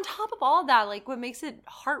on top of all of that, like what makes it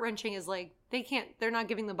heart-wrenching is like they're not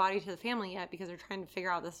giving the body to the family yet because they're trying to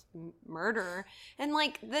figure out this murder. And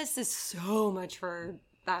like this is so much for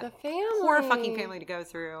that The family. poor fucking family to go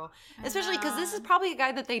through, especially because this is probably a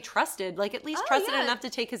guy that they trusted, like at least trusted yeah. enough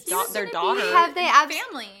to take his was their gonna be daughter.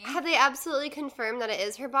 family. Have they absolutely confirmed that it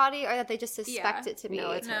is her body, or that they just suspect Yeah. it to be?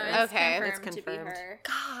 No, it's No, her. it's Okay. confirmed, It's to be confirmed. her.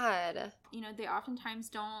 God. You know, they oftentimes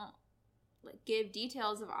don't like give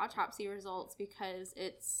details of autopsy results because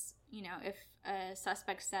it's, you know, if a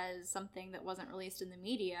suspect says something that wasn't released in the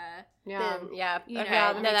media, Then, yeah. You Okay.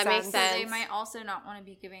 know, no, that that makes makes so sense. they might also not want to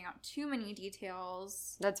be giving out too many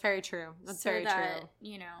details. That's very true. That's so very that, true.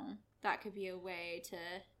 you know, that could be a way to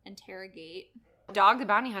interrogate. Dog the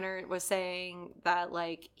Bounty Hunter was saying that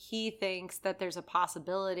like he thinks that there's a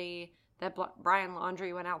possibility that Brian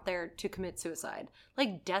Laundrie went out there to commit suicide,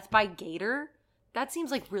 like death by gator. that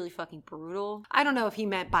seems like really fucking brutal. I don't know if he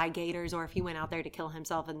meant by gators or if he went out there to kill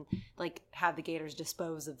himself and like have the gators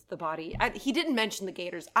dispose of the body. He didn't mention the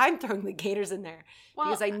gators. I'm throwing the gators in there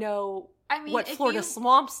because I know what Florida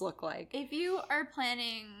swamps look like. If you are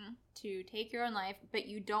planning to take your own life, but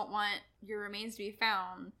you don't want your remains to be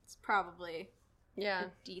found, it's probably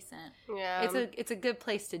decent. Yeah. It's a good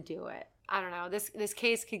place to do it. I don't know. This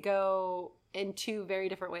case could go in two very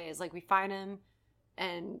different ways. Like we find him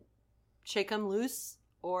and shake him loose,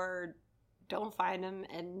 or don't find him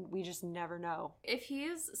and we just never know. If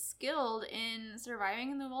he's skilled in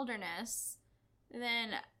surviving in the wilderness,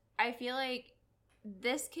 then I feel like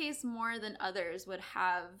this case more than others would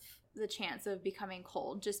have the chance of becoming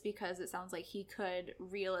cold, just because it sounds like he could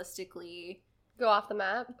realistically Go off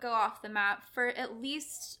the map for at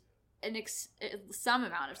least some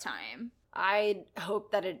amount of time. I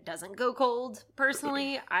hope that it doesn't go cold.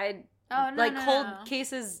 Personally, cold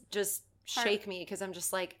cases just shake me because I'm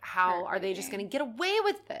just like, how are they just going to get away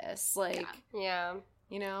with this? Like, yeah.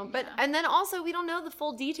 You know, but and then also we don't know the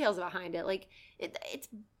full details behind it. Like it's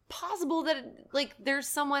possible that like there's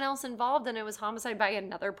someone else involved and it was homicide by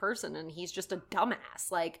another person and he's just a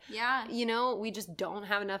dumbass. Like, you know, we just don't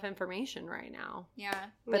have enough information right now. Yeah.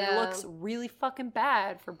 But it looks really fucking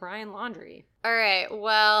bad for Brian Laundrie. All right.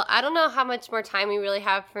 Well, I don't know how much more time we really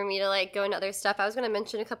have for me to like go into other stuff. I was going to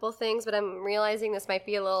mention a couple of things, but I'm realizing this might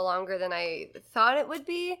be a little longer than I thought it would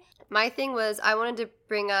be. My thing was I wanted to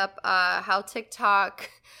bring up how TikTok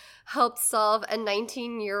helped solve a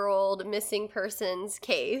 19-year-old missing persons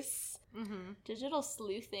case. Mm-hmm. Digital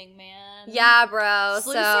sleuthing, man. Yeah, bro.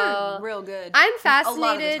 Sleuths are real good. I'm fascinated. A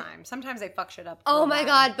lot of the time. Sometimes they fuck shit up. Oh my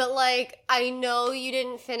god, but like, I know you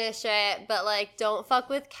didn't finish it, but like, Don't Fuck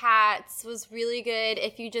with Cats was really good.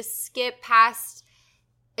 If you just skip past,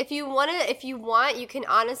 if you want, you can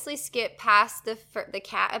honestly skip past the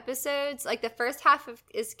cat episodes. Like the first half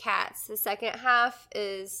is cats. The second half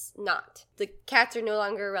is not. The cats are no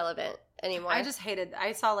longer relevant anymore. I just hated.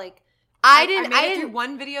 I saw like. I made it through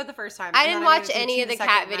one video the first time. I didn't watch any of the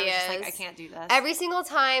cat videos. I was just like, I can't do this. Every single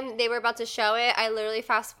time they were about to show it, I literally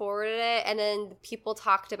fast forwarded it, and then people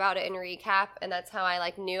talked about it in recap, and that's how I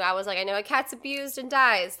like knew. I was like, I know a cat's abused and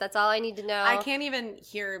dies. That's all I need to know. I can't even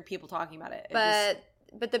hear people talking about it.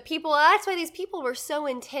 But the people, that's why these people were so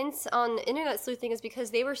intense on internet sleuthing, is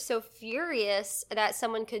because they were so furious that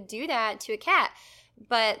someone could do that to a cat.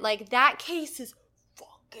 But like that case is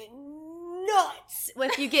fucking nuts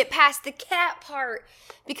if you get past the cat part,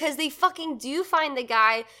 because they fucking do find the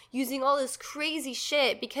guy using all this crazy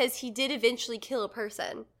shit because he did eventually kill a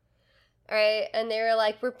person. All right? And they were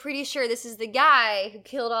like, we're pretty sure this is the guy who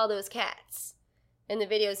killed all those cats in the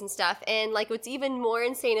videos and stuff. And like what's even more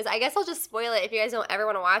insane is, I guess I'll just spoil it if you guys don't ever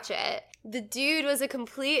want to watch it. The dude was a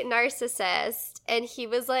complete narcissist, and he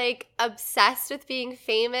was like obsessed with being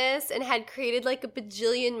famous and had created like a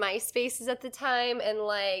bajillion MySpaces at the time, and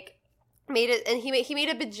like he made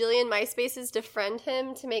a bajillion MySpaces to friend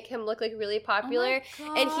him to make him look like really popular,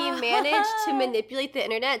 and he managed to manipulate the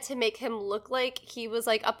internet to make him look like he was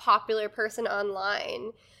like a popular person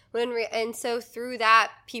online. And so through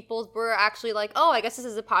that, people were actually like, oh, I guess this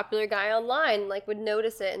is a popular guy online, like would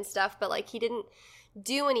notice it and stuff, but like he didn't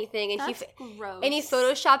do anything. And That's gross. And he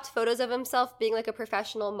photoshopped photos of himself being like a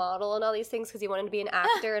professional model and all these things because he wanted to be an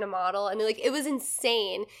actor and a model, and like it was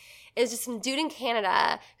insane. It was just some dude in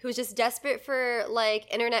Canada who was just desperate for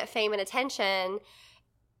like internet fame and attention,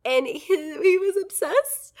 and he was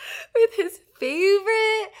obsessed with his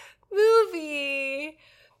favorite movie,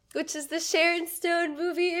 which is the Sharon Stone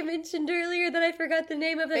movie I mentioned earlier that I forgot the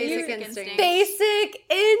name of. Basic Instinct. Basic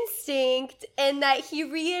Instinct, and that he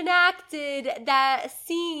reenacted that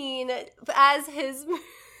scene as his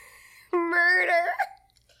murder.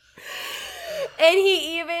 And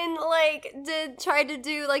he even like tried to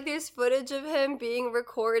do like there's footage of him being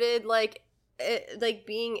recorded like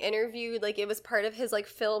being interviewed, like it was part of his like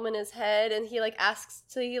film in his head, and he like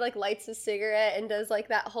he lights a cigarette and does like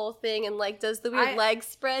that whole thing and like does the weird leg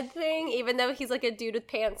spread thing, even though he's like a dude with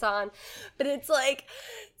pants on. But it's like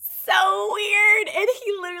so weird, and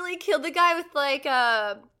he literally killed the guy with like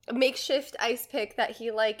a makeshift ice pick that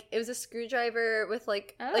he like, it was a screwdriver with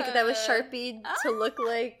like that was Sharpied to look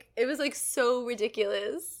like, it was like so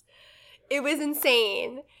ridiculous. It was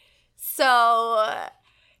insane. So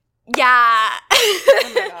yeah.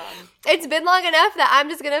 Oh my God. It's been long enough that I'm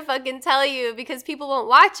just gonna fucking tell you, because people won't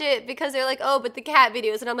watch it because they're like, oh, but the cat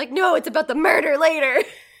videos, and I'm like, no, it's about the murder later.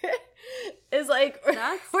 It's like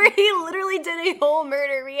where he literally did a whole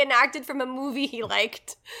murder reenacted from a movie he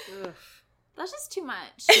liked. Ugh. That's just too much.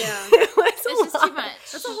 Yeah. It was It's just too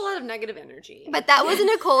much. That's a whole lot of negative energy. But that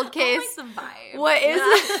wasn't a cold I case. like the vibe. What is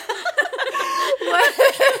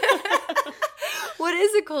what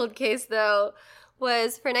is a cold case though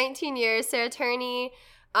was for 19 years Sarah Turney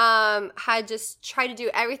had just tried to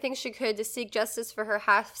do everything she could to seek justice for her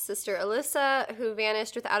half sister Alyssa, who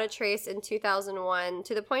vanished without a trace in 2001,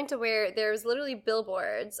 to the point to where there was literally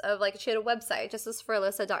billboards of like she had a website,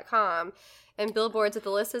 justicefораlyssa.com, and billboards with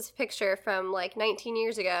Alyssa's picture from like 19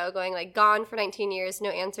 years ago, going like gone for 19 years, no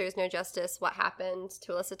answers, no justice, what happened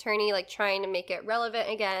to Alyssa Turney, like trying to make it relevant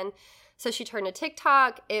again. So she turned to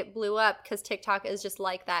TikTok. It blew up because TikTok is just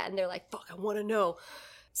like that, and they're like, fuck, I want to know.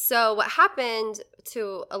 So what happened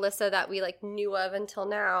to Alyssa that we like knew of until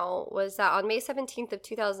now was that on May 17th of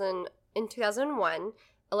 2001,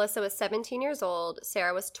 Alyssa was 17 years old.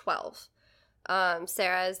 Sarah was 12.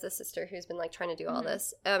 Sarah is the sister who's been like trying to do all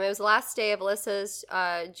this. It was the last day of Alyssa's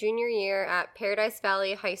junior year at Paradise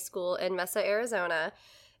Valley High School in Mesa, Arizona,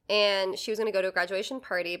 and she was going to go to a graduation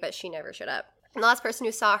party, but she never showed up. And the last person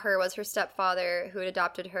who saw her was her stepfather, who had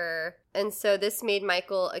adopted her. And so this made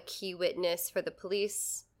Michael a key witness for the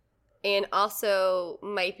police and also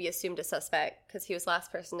might be assumed a suspect because he was the last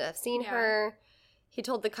person to have seen her. He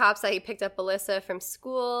told the cops that he picked up Alyssa from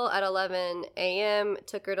school at 11 a.m.,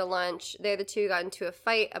 took her to lunch. There the two got into a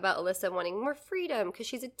fight about Alyssa wanting more freedom because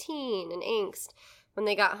she's a teen and angst. When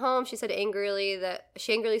they got home, she said angrily that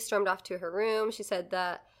she angrily stormed off to her room. She said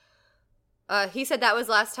that he said that was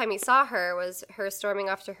the last time he saw her, was her storming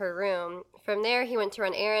off to her room. From there, he went to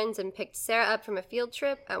run errands and picked Sarah up from a field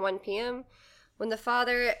trip at 1 p.m. When the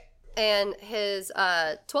father and his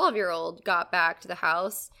 12-year-old got back to the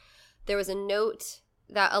house, there was a note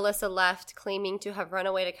that Alyssa left claiming to have run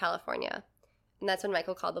away to California. And that's when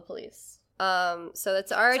Michael called the police. So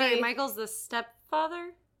it's already... Sorry, Michael's the stepfather?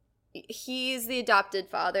 He's the adopted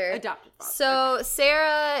father. Adopted father. So okay.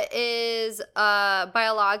 Sarah is a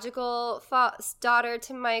biological daughter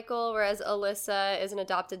to Michael, whereas Alyssa is an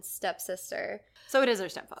adopted stepsister. So it is her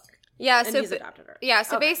stepfather. Yeah, And so he's adopted her. Yeah,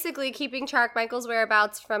 so Okay. basically keeping track Michael's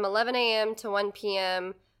whereabouts from 11 a.m. to 1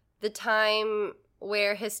 p.m. The time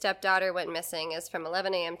where his stepdaughter went missing is from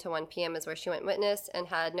 11 a.m. to 1 p.m. is where she went witness and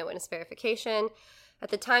had no witness verification.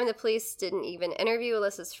 At the time, the police didn't even interview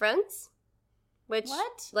Alyssa's friends. Which,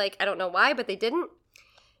 like, I don't know why, but they didn't.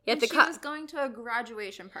 Yet And she was going to a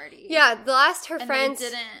graduation party. Yeah, the last her And friends they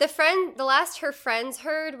didn't. the last her friends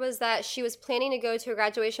heard was that she was planning to go to a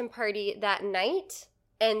graduation party that night,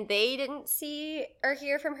 and they didn't see or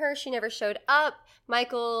hear from her. She never showed up.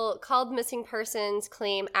 Michael called missing persons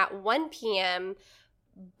claim at 1 p.m.,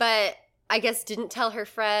 but I guess didn't tell her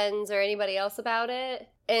friends or anybody else about it.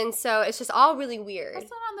 And so it's just all really weird. That's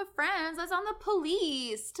not on the friends. That's on the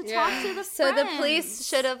police to talk to the friends. So the police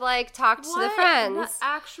should have, like, talked to the friends. What the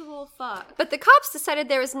actual fuck? But the cops decided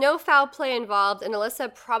there was no foul play involved, and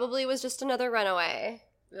Alyssa probably was just another runaway.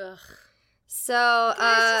 Ugh. So,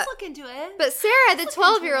 Guys, just look into it. but Sarah, the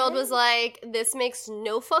 12-year-old, was like, this makes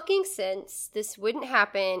no fucking sense. This wouldn't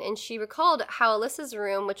happen. And she recalled how Alyssa's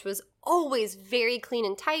room, which was always very clean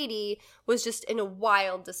and tidy, was just in a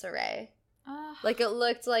wild disarray. Like, it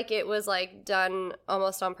looked like it was, like, done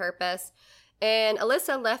almost on purpose. And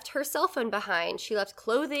Alyssa left her cell phone behind. She left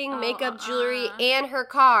clothing, makeup, jewelry, and her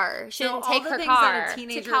car. She didn't take her car. That a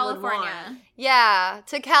teenager To California. would want. Yeah,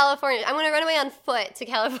 to California. I'm going to run away on foot to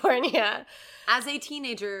California. As a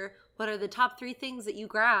teenager, what are the top 3 things that you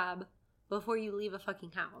grab before you leave a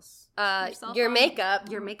fucking house? cell Your phone. makeup.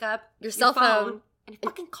 Your makeup, Your cell phone. and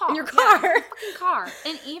your fucking car. And your car. Yeah, your fucking car.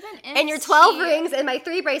 And even if And your 12 she- rings and my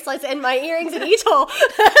 3 bracelets and my earrings in each hole.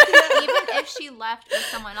 Even if she left with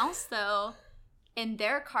someone else, though, in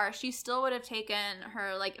their car, she still would have taken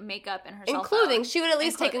her, like, makeup and her cell And clothing. phone. She would at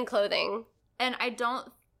least And taken clothing. And I don't...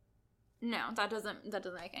 No, that doesn't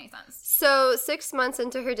make any sense. So 6 months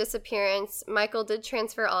into her disappearance, Michael did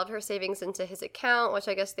transfer all of her savings into his account, which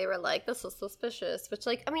I guess they were like, this was suspicious. Which,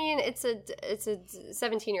 like, I mean, it's a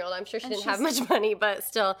 17-year-old. I'm sure she And didn't have she's- much money, but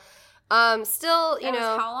still, you That know,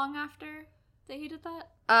 was how long after that he did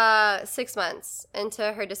that? 6 months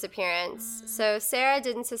into her disappearance. So Sarah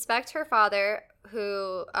didn't suspect her father,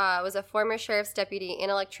 who was a former sheriff's deputy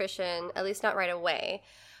and electrician, at least not right away.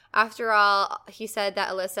 After all, he said that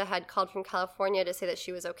Alyssa had called from California to say that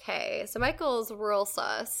she was okay. So Michael's real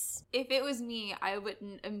sus. If it was me, I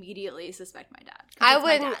wouldn't immediately suspect my dad. 'Cause I it's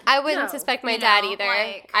my wouldn't. dad. I wouldn't No. suspect my You dad know, either.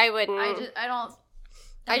 like, I wouldn't. I don't.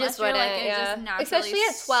 I unless just you're, wouldn't. like, it yeah. just naturally Especially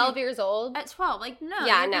at 12 years old. At 12, like, no.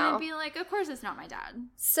 Yeah, you're no. gonna be like, of course it's not my dad.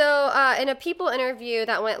 So, in a People interview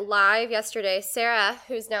that went live yesterday, Sarah,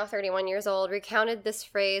 who's now 31 years old, recounted this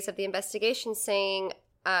phrase of the investigation, saying,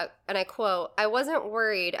 and I quote, "I wasn't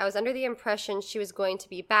worried. I was under the impression she was going to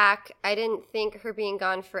be back. I didn't think her being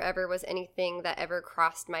gone forever was anything that ever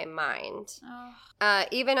crossed my mind." Oh.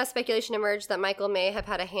 Even as speculation emerged that Michael may have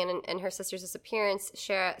had a hand in her sister's disappearance,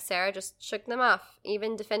 Sarah just shook them off,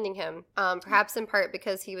 even defending him, perhaps in part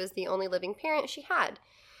because he was the only living parent she had.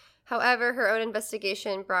 However, her own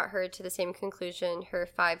investigation brought her to the same conclusion her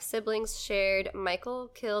 5 siblings shared. Michael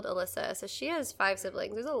killed Alyssa. So she has 5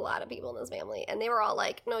 siblings. There's a lot of people in this family. And they were all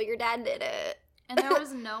like, no, your dad did it. And there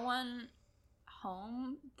was no one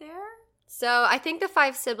home there? So I think the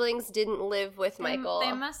 5 siblings didn't live with Michael.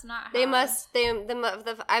 They must not have. They must.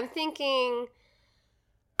 I'm thinking,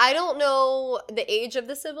 I don't know the age of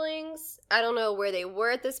the siblings. I don't know where they were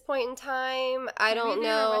at this point in time. I Maybe don't they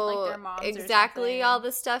were with, know like, their moms or exactly something. all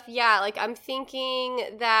this stuff. Yeah, like I'm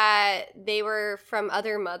thinking that they were from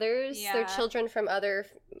other mothers. Yeah. They're children from other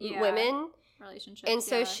Yeah. women. Relationships. And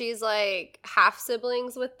so yeah. she's like half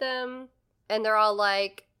siblings with them. And they're all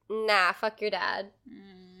like, nah, fuck your dad.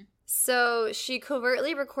 Mm. So she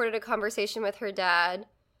covertly recorded a conversation with her dad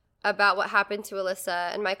about what happened to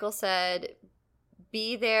Alyssa. And Michael said,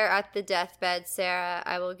 "Be there at the deathbed, Sarah.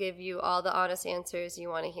 I will give you all the honest answers you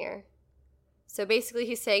want to hear." So basically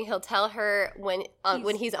he's saying he'll tell her when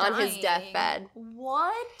he's on his dying. deathbed.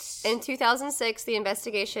 What? In 2006, the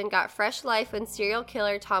investigation got fresh life when serial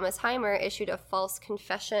killer Thomas Heimer issued a false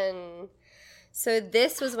confession. So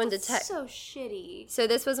this was when so shitty. So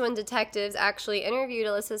this was when detectives actually interviewed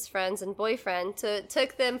Alyssa's friends and boyfriend. So it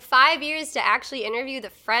took them 5 years to actually interview the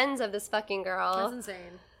friends of this fucking girl. That's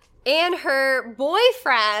insane. And her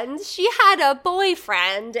boyfriend. She had a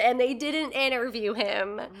boyfriend, and they didn't interview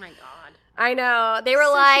him. Oh my god. I know. They were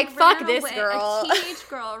So like, she fuck ran this away- girl. A teenage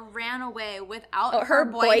girl ran away without Her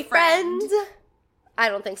boyfriend? I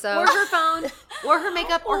don't think so. Or her phone, or her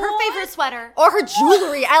makeup, or her favorite sweater. Or her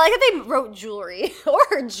jewelry. I like that they wrote jewelry. Or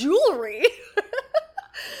her jewelry.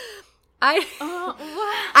 What?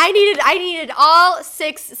 I needed all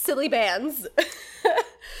 6 silly bands.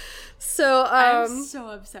 So I'm so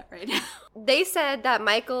upset right now. they said that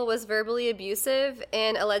Michael was verbally abusive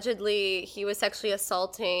and allegedly he was sexually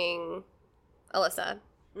assaulting Alyssa.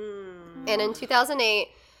 And in 2008,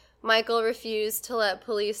 Michael refused to let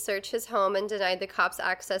police search his home and denied the cops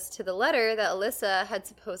access to the letter that Alyssa had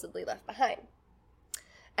supposedly left behind.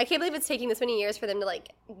 I can't believe it's taking this many years for them to, like,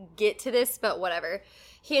 get to this, but whatever.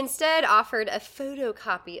 He instead offered a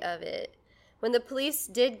photocopy of it. When the police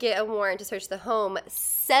did get a warrant to search the home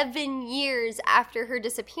 7 years after her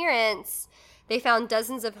disappearance, they found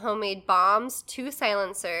dozens of homemade bombs, 2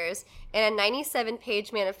 silencers, and a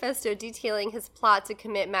 97-page manifesto detailing his plot to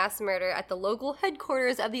commit mass murder at the local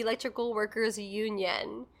headquarters of the Electrical Workers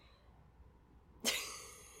Union.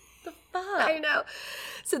 The fuck? I know.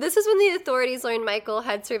 So this was when the authorities learned Michael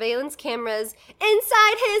had surveillance cameras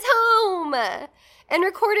inside his home and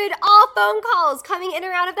recorded all phone calls coming in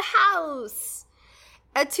or out of the house.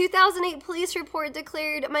 A 2008 police report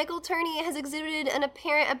declared Michael Turney has exhibited an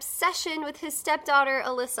apparent obsession with his stepdaughter,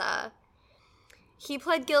 Alyssa. He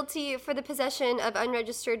pled guilty for the possession of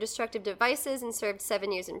unregistered destructive devices and served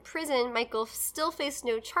 7 years in prison. Michael still faced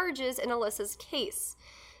no charges in Alyssa's case.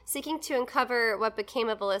 Seeking to uncover what became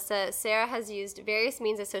of Alyssa, Sarah has used various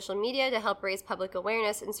means of social media to help raise public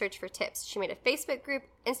awareness and search for tips. She made a Facebook group,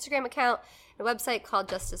 Instagram account, and a website called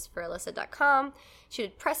justicefораlyssa.com. She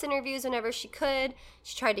did press interviews whenever she could.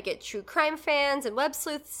 She tried to get true crime fans and web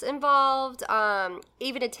sleuths involved.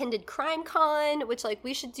 Even attended CrimeCon, which, like,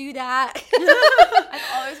 we should do that. I've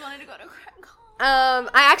always wanted to go to CrimeCon.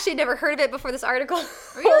 I actually never heard of it before this article.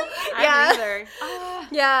 Really? Yeah. Either.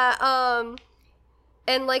 Yeah,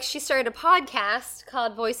 and, like, she started a podcast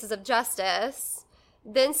called Voices of Justice.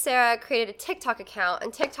 Then Sarah created a TikTok account,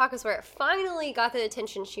 and TikTok is where it finally got the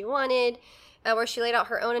attention she wanted, where she laid out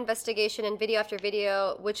her own investigation and video after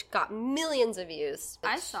video, which got millions of views.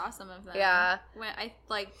 I saw some of them. Yeah. When I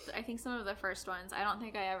think some of the first ones. I don't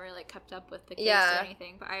think I ever like kept up with the case Yeah. or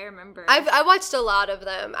anything, but I remember. I watched a lot of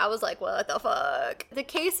them. I was like, what the fuck? The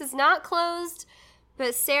case is not closed,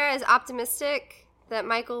 but Sarah is optimistic that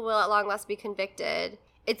Michael will at long last be convicted.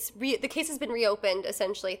 The case has been reopened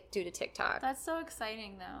essentially due to TikTok. That's so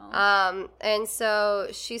exciting, though. And so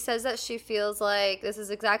she says that she feels like this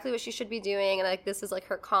is exactly what she should be doing, and like this is like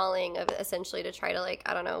her calling of essentially to try to, like,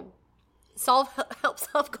 I don't know, help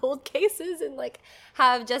solve cold cases and like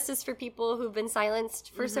have justice for people who've been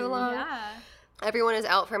silenced for so long. Yeah. Everyone is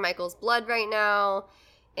out for Michael's blood right now,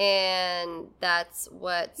 and that's He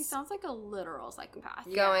what's sounds like a literal psychopath.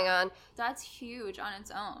 going on. That's huge on its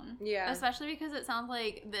own. Yeah. Especially because it sounds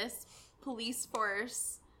like this police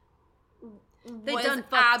force They was done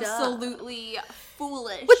fucked up. absolutely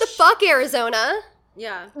foolish. What the fuck, Arizona?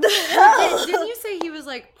 Yeah. Didn't you say he was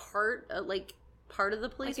like part of the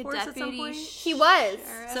police Like a force at some deputy point? He was.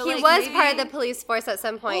 So, He like, was maybe- part of the police force at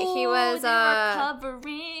some point. He was They were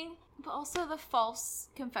covering, but also the false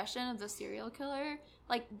confession of the serial killer.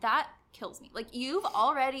 Like that kills me. Like you've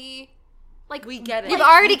already, like We get it. You've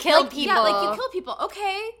already killed people. Yeah, like you killed people.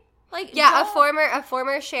 Okay, like Yeah, don't- a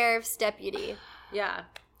former sheriff's deputy. Yeah.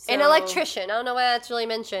 An So- electrician. I don't know why that's really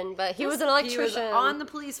mentioned, but he was an He electrician. was on the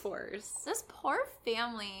police force. This poor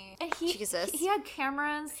family. And Jesus. he had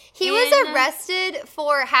cameras. He was arrested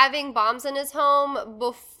for having bombs in his home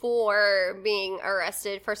before being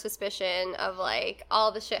arrested for suspicion of like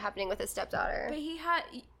all the shit happening with his stepdaughter. But he had.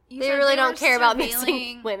 You They said really were don't care about missing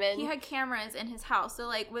surveilling- women. He had cameras in his house. So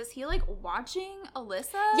like, was he like watching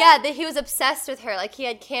Alyssa? Yeah, that he was obsessed with her. Like he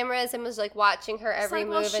had cameras and was like watching her It's every like,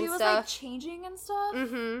 while move she and was stuff. like changing and stuff.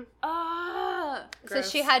 Mm-hmm. Ah, So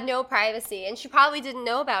she had no privacy, and she probably didn't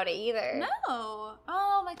know about it either. no.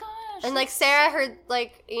 Oh my gosh. And like that's Sarah, so- her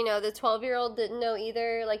like the 12-year-old didn't know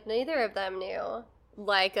either. Like neither of them knew.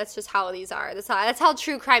 Like that's just how these are. That's how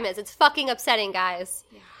true crime is. It's fucking upsetting, guys.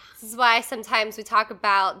 Yeah. This is why sometimes we talk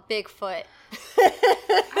about Bigfoot.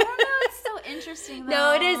 I don't know. It's so interesting. Though.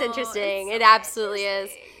 No, it is interesting. It's It so absolutely is.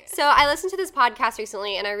 interesting. So I listened to this podcast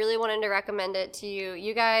recently, and I really wanted to recommend it to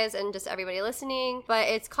you guys, and just everybody listening. But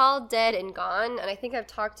it's called Dead and Gone, and I think I've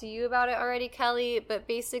talked to you about it already, Kelly. But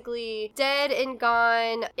basically, Dead and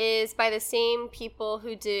Gone is by the same people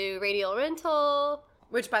who do Radio Rental.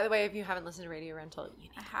 Which, by the way, if you haven't listened to Radio Rental, you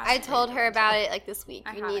need to. I told her about it like this week.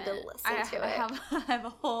 I You need to haven't. listen to it. I have a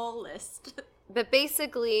whole list. But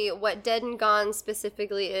basically, what Dead and Gone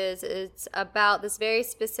specifically is, it's about this very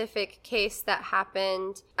specific case that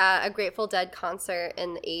happened at a Grateful Dead concert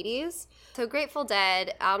in the 80s. So Grateful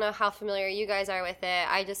Dead, I don't know how familiar you guys are with it.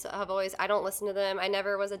 I just have always, I don't listen to them. I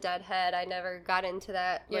never was a Deadhead. I never got into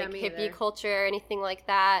that Yeah, like me hippie either. culture or anything like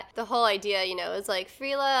that. The whole idea, is like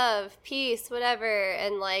free love, peace, whatever.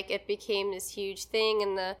 And like it became this huge thing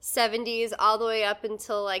in the 70s all the way up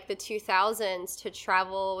until like the 2000s to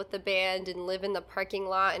travel with the band and live in the parking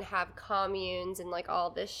lot and have communes and like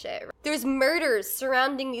all this shit. There's murders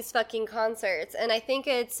surrounding these fucking concerts, and I think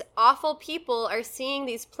it's awful people are seeing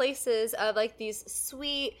these places of like these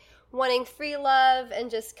sweet, wanting free love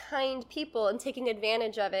and just kind people and taking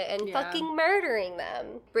advantage of it and Yeah. fucking murdering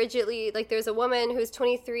them. Bridget Lee, like there's a woman who's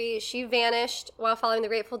 23, she vanished while following the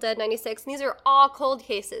Grateful Dead 96, and these are all cold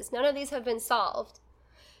cases. None of these have been solved.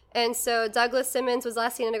 And so Douglas Simmons was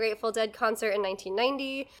last seen at a Grateful Dead concert in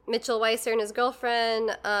 1990. Mitchell Weiser and his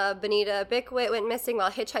girlfriend, Benita Bickwit, went missing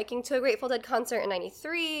while hitchhiking to a Grateful Dead concert in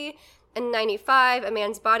 93. In 95, a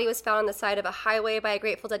man's body was found on the side of a highway by a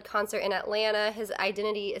Grateful Dead concert in Atlanta. His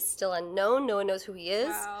identity is still unknown. No one knows who he is.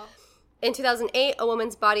 Wow. In 2008, a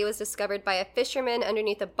woman's body was discovered by a fisherman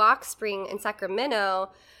underneath a box spring in Sacramento.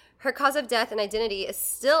 Her cause of death and identity is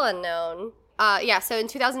still unknown. So in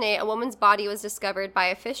 2008, a woman's body was discovered by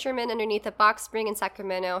a fisherman underneath a box spring in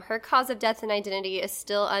Sacramento. Her cause of death and identity is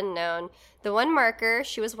still unknown. The one marker,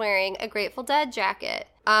 she was wearing a Grateful Dead jacket.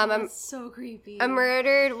 That's so creepy. A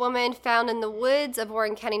murdered woman found in the woods of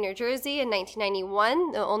Warren County, New Jersey in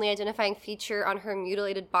 1991. The only identifying feature on her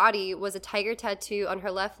mutilated body was a tiger tattoo on her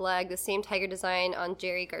left leg, the same tiger design on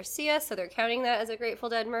Jerry Garcia, so they're counting that as a Grateful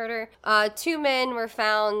Dead murder. 2 men were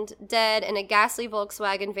found dead in a ghastly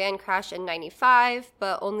Volkswagen van crash in 95,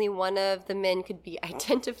 but only one of the men could be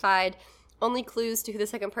identified. Only clues to who the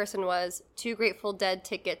second person was, 2 Grateful Dead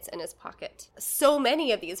tickets in his pocket. So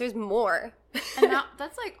many of these. There's more. And now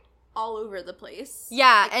that's like all over the place.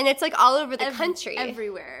 Yeah, and it's like all over the country.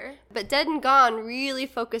 Everywhere. But Dead and Gone really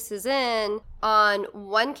focuses in on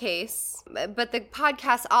one case, but the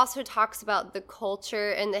podcast also talks about the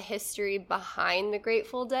culture and the history behind the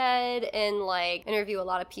Grateful Dead and like interview a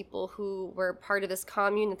lot of people who were part of this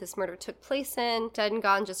commune that this murder took place in. Dead and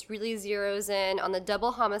Gone just really zeroes in on the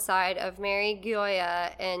double homicide of Mary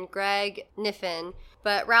Gioia and Greg Niffen.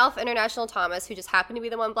 But Ralph International Thomas, who just happened to be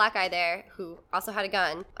the one black guy there, who also had a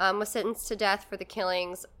gun, was sentenced to death for the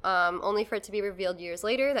killings, only for it to be revealed years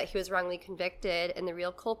later that he was wrongly convicted, and the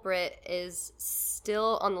real culprit is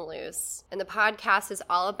still on the loose. And the podcast is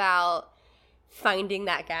all about finding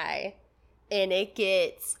that guy, and it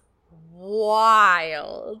gets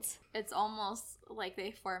wild. It's almost like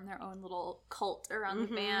they form their own little cult around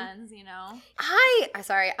the bands,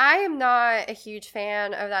 I am not a huge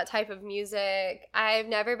fan of that type of music. I've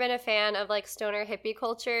never been a fan of like stoner hippie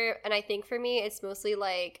culture, and I think for me it's mostly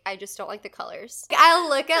like I just don't like the colors. I'll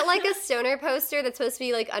look at like a stoner poster that's supposed to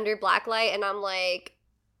be like under black light, and I'm like,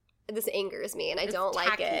 this angers me, and I don't like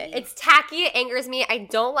tacky. it. It's tacky, it angers me, I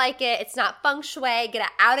don't like it. It's not feng shui, get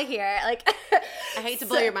it out of here. Like I hate to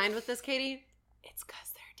blow your mind with this, Katie, It's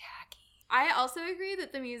because they're tacky. I also agree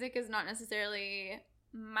that the music is not necessarily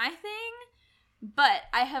my thing, but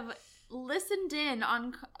I have listened in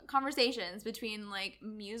on conversations between like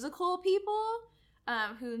musical people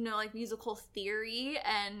who know like musical theory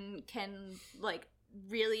and can like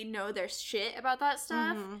really know their shit about that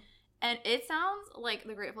stuff. Mm-hmm. And it sounds like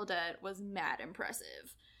the Grateful Dead was mad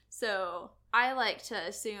impressive. So I like to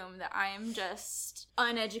assume that I am just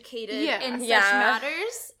uneducated in such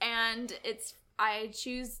matters, and I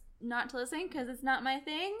choose not to listen because it's not my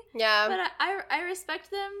thing. Yeah. But I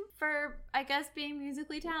respect them for, I guess, being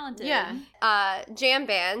musically talented. Yeah. Jam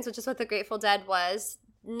bands, which is what the Grateful Dead was,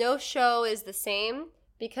 no show is the same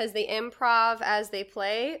because they improv as they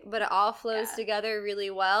play, but it all flows together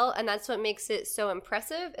really well. And that's what makes it so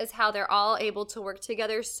impressive, is how they're all able to work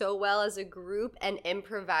together so well as a group and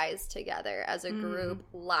improvise together as a group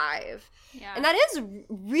live. Yeah. And that is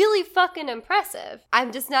really fucking impressive.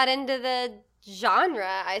 I'm just not into the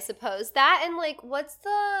genre, I suppose. That and like, what's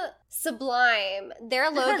the Sublime?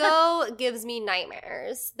 Their logo gives me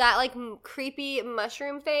nightmares. That like creepy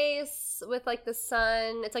mushroom face with like the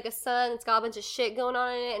sun. It's like a sun. It's got a bunch of shit going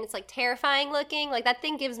on in it, and it's like terrifying looking. Like that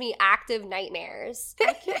thing gives me active nightmares.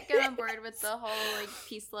 I can't get on board with the whole like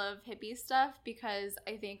peace, love, hippie stuff because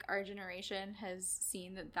I think our generation has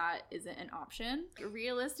seen that that isn't an option.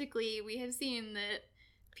 Realistically, we have seen that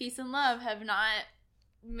peace and love have not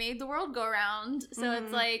made the world go round. So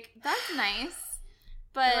it's like, that's nice.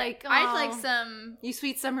 But Like, I'd like some You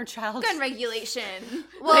sweet summer child. gun regulation.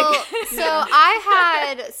 Well, so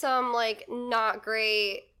I had some like not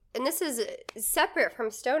great, and this is separate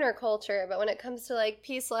from stoner culture, but when it comes to like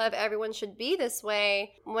peace, love, everyone should be this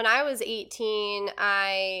way. When I was 18,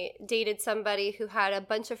 I dated somebody who had a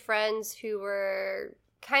bunch of friends who were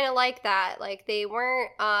kind of like that. Like they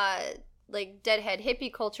weren't like deadhead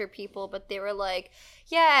hippie culture people, but they were like,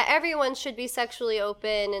 yeah, everyone should be sexually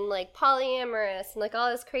open and like polyamorous and like all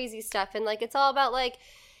this crazy stuff, and like it's all about like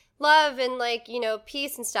love and like, you know,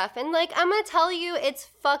 peace and stuff. And like, I'm gonna tell you, it's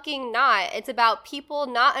fucking not. It's about people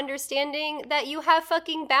not understanding that you have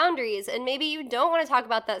fucking boundaries, and maybe you don't want to talk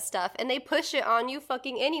about that stuff, and they push it on you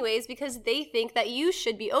fucking anyways because they think that you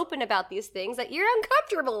should be open about these things that you're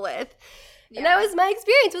uncomfortable with. And that was my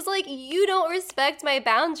experience, was like, you don't respect my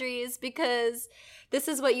boundaries because this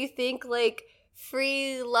is what you think like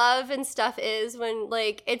free love and stuff is, when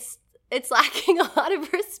like it's lacking a lot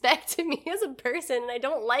of respect to me as a person, and I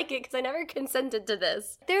don't like it because I never consented to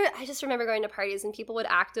this. I just remember going to parties and people would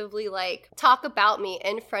actively like talk about me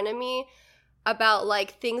in front of me about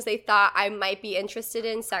like things they thought I might be interested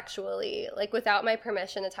in sexually, like without my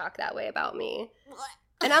permission to talk that way about me.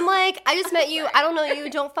 And I'm like, I just met you. I don't know you.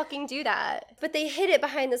 Don't fucking do that. But they hid it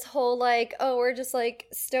behind this whole like, oh, we're just like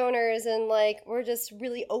stoners and like we're just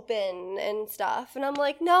really open and stuff. And I'm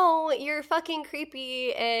like, no, you're fucking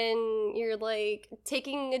creepy and you're like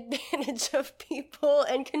taking advantage of people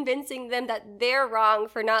and convincing them that they're wrong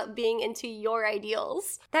for not being into your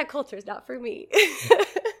ideals. That culture is not for me.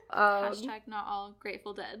 Hashtag not all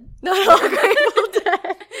Grateful Dead. Not all Grateful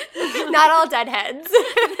Dead. Not all deadheads.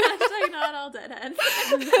 Hashtag not all deadheads.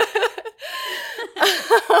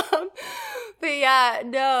 But yeah,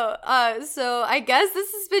 no. So I guess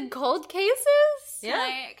this has been Cold Cases.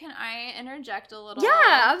 Can I interject a little?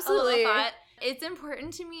 Yeah, absolutely. A little thought? It's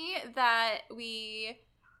important to me that we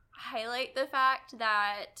highlight the fact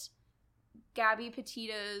that Gabby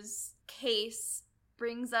Petito's case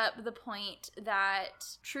brings up the point that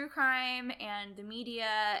true crime and the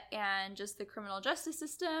media and just the criminal justice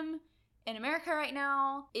system in America right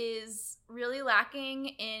now is really lacking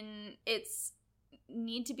in its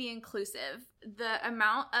need to be inclusive. The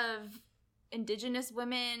amount of Indigenous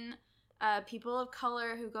women, people of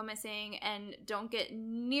color who go missing and don't get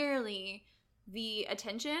nearly the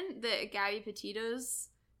attention that Gabby Petito's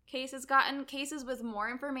case has gotten. Cases with more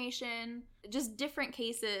information, just different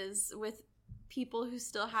cases with people who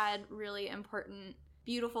still had really important,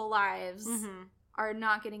 beautiful lives are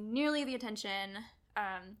not getting nearly the attention.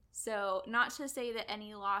 So not to say that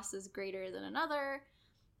any loss is greater than another,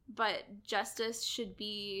 but justice should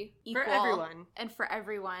be equal. For everyone. And for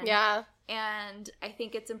everyone. Yeah. And I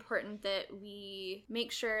think it's important that we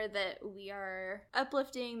make sure that we are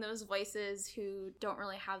uplifting those voices who don't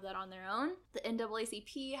really have that on their own. The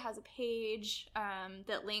NAACP has a page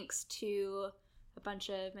that links to a bunch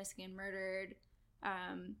of missing and murdered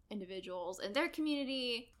individuals in their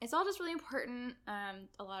community. It's all just really important.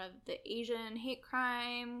 A lot of the Asian hate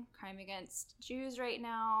crime against Jews right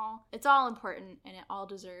now, it's all important and it all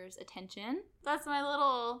deserves attention. That's my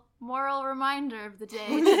little moral reminder of the day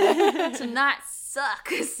to not suck.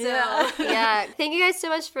 So Yeah. Thank you guys so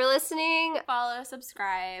much for listening. follow,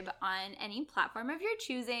 subscribe on any platform of your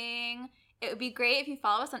choosing. It would be great if you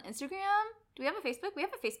follow us on Instagram. Do we have a Facebook? We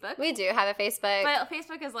have a Facebook. We do have a Facebook. But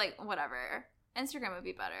Facebook is like whatever. Instagram would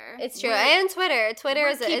be better. It's true. And Twitter. Twitter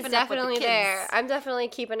is keeping up with the definitely kids. there. I'm definitely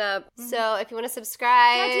keeping up. So if you want to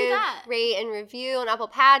subscribe, Yeah, do that. rate and review on Apple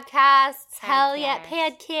Podcasts. Hell yeah,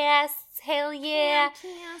 podcasts. Hell yeah.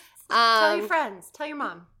 Tell your friends. Tell your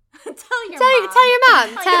mom. Tell your Tell your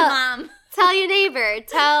mom. Tell your mom. Tell your neighbor.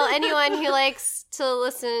 Tell anyone who likes to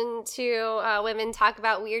listen to women talk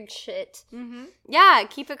about weird shit. Mm-hmm. Yeah,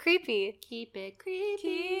 keep it creepy. Keep it creepy.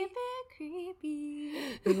 Keep it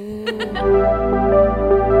creepy.